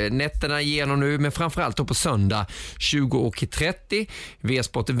nätterna igenom nu, men framförallt då på söndag 20:30.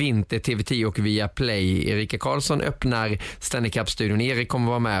 V-sport Vinter, TV10 och Viaplay. Erika Karlsson öppnar Stanley Cup-studion. Erik kommer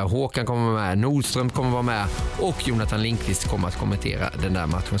vara med, Håkan kommer vara med, Nordström kommer vara med och Jonathan Lindqvist kommer att kommentera den där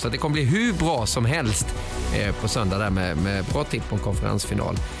matchen. Så att det kommer bli hur bra som helst på söndag där med bra tipp på en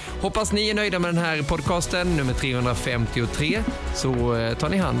konferensfinal. Hoppas ni är nöjda med den här podcasten, nummer 353. Så tar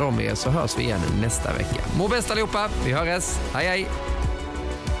ni hand om er, så hörs vi igen nästa vecka. Må bäst allihopa, vi hörs. Hej hej!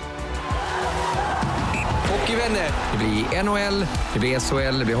 Hockeyvänner, det blir NHL, det blir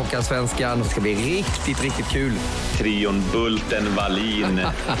SHL, det blir Hockeyallsvenskan. Det ska bli riktigt, riktigt kul. Trion Bulten, Wallin,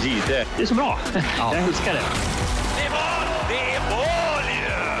 Gide. Det är så bra. Ja. Jag älskar det. Det är mål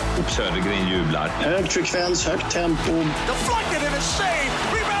ju! Södergren jublar. Hög frekvens, högt tempo. Deflected and a save.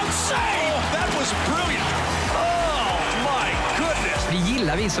 Rebound save. That was brilliant. Oh my goodness. Det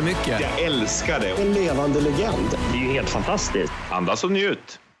gillar vi så mycket. Jag älskar det. En levande legend. Det är ju helt fantastiskt. Andas och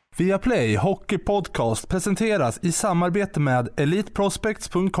njut. Viaplay Hockey Podcast presenteras i samarbete med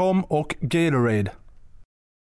eliteprospects.com och Gatorade.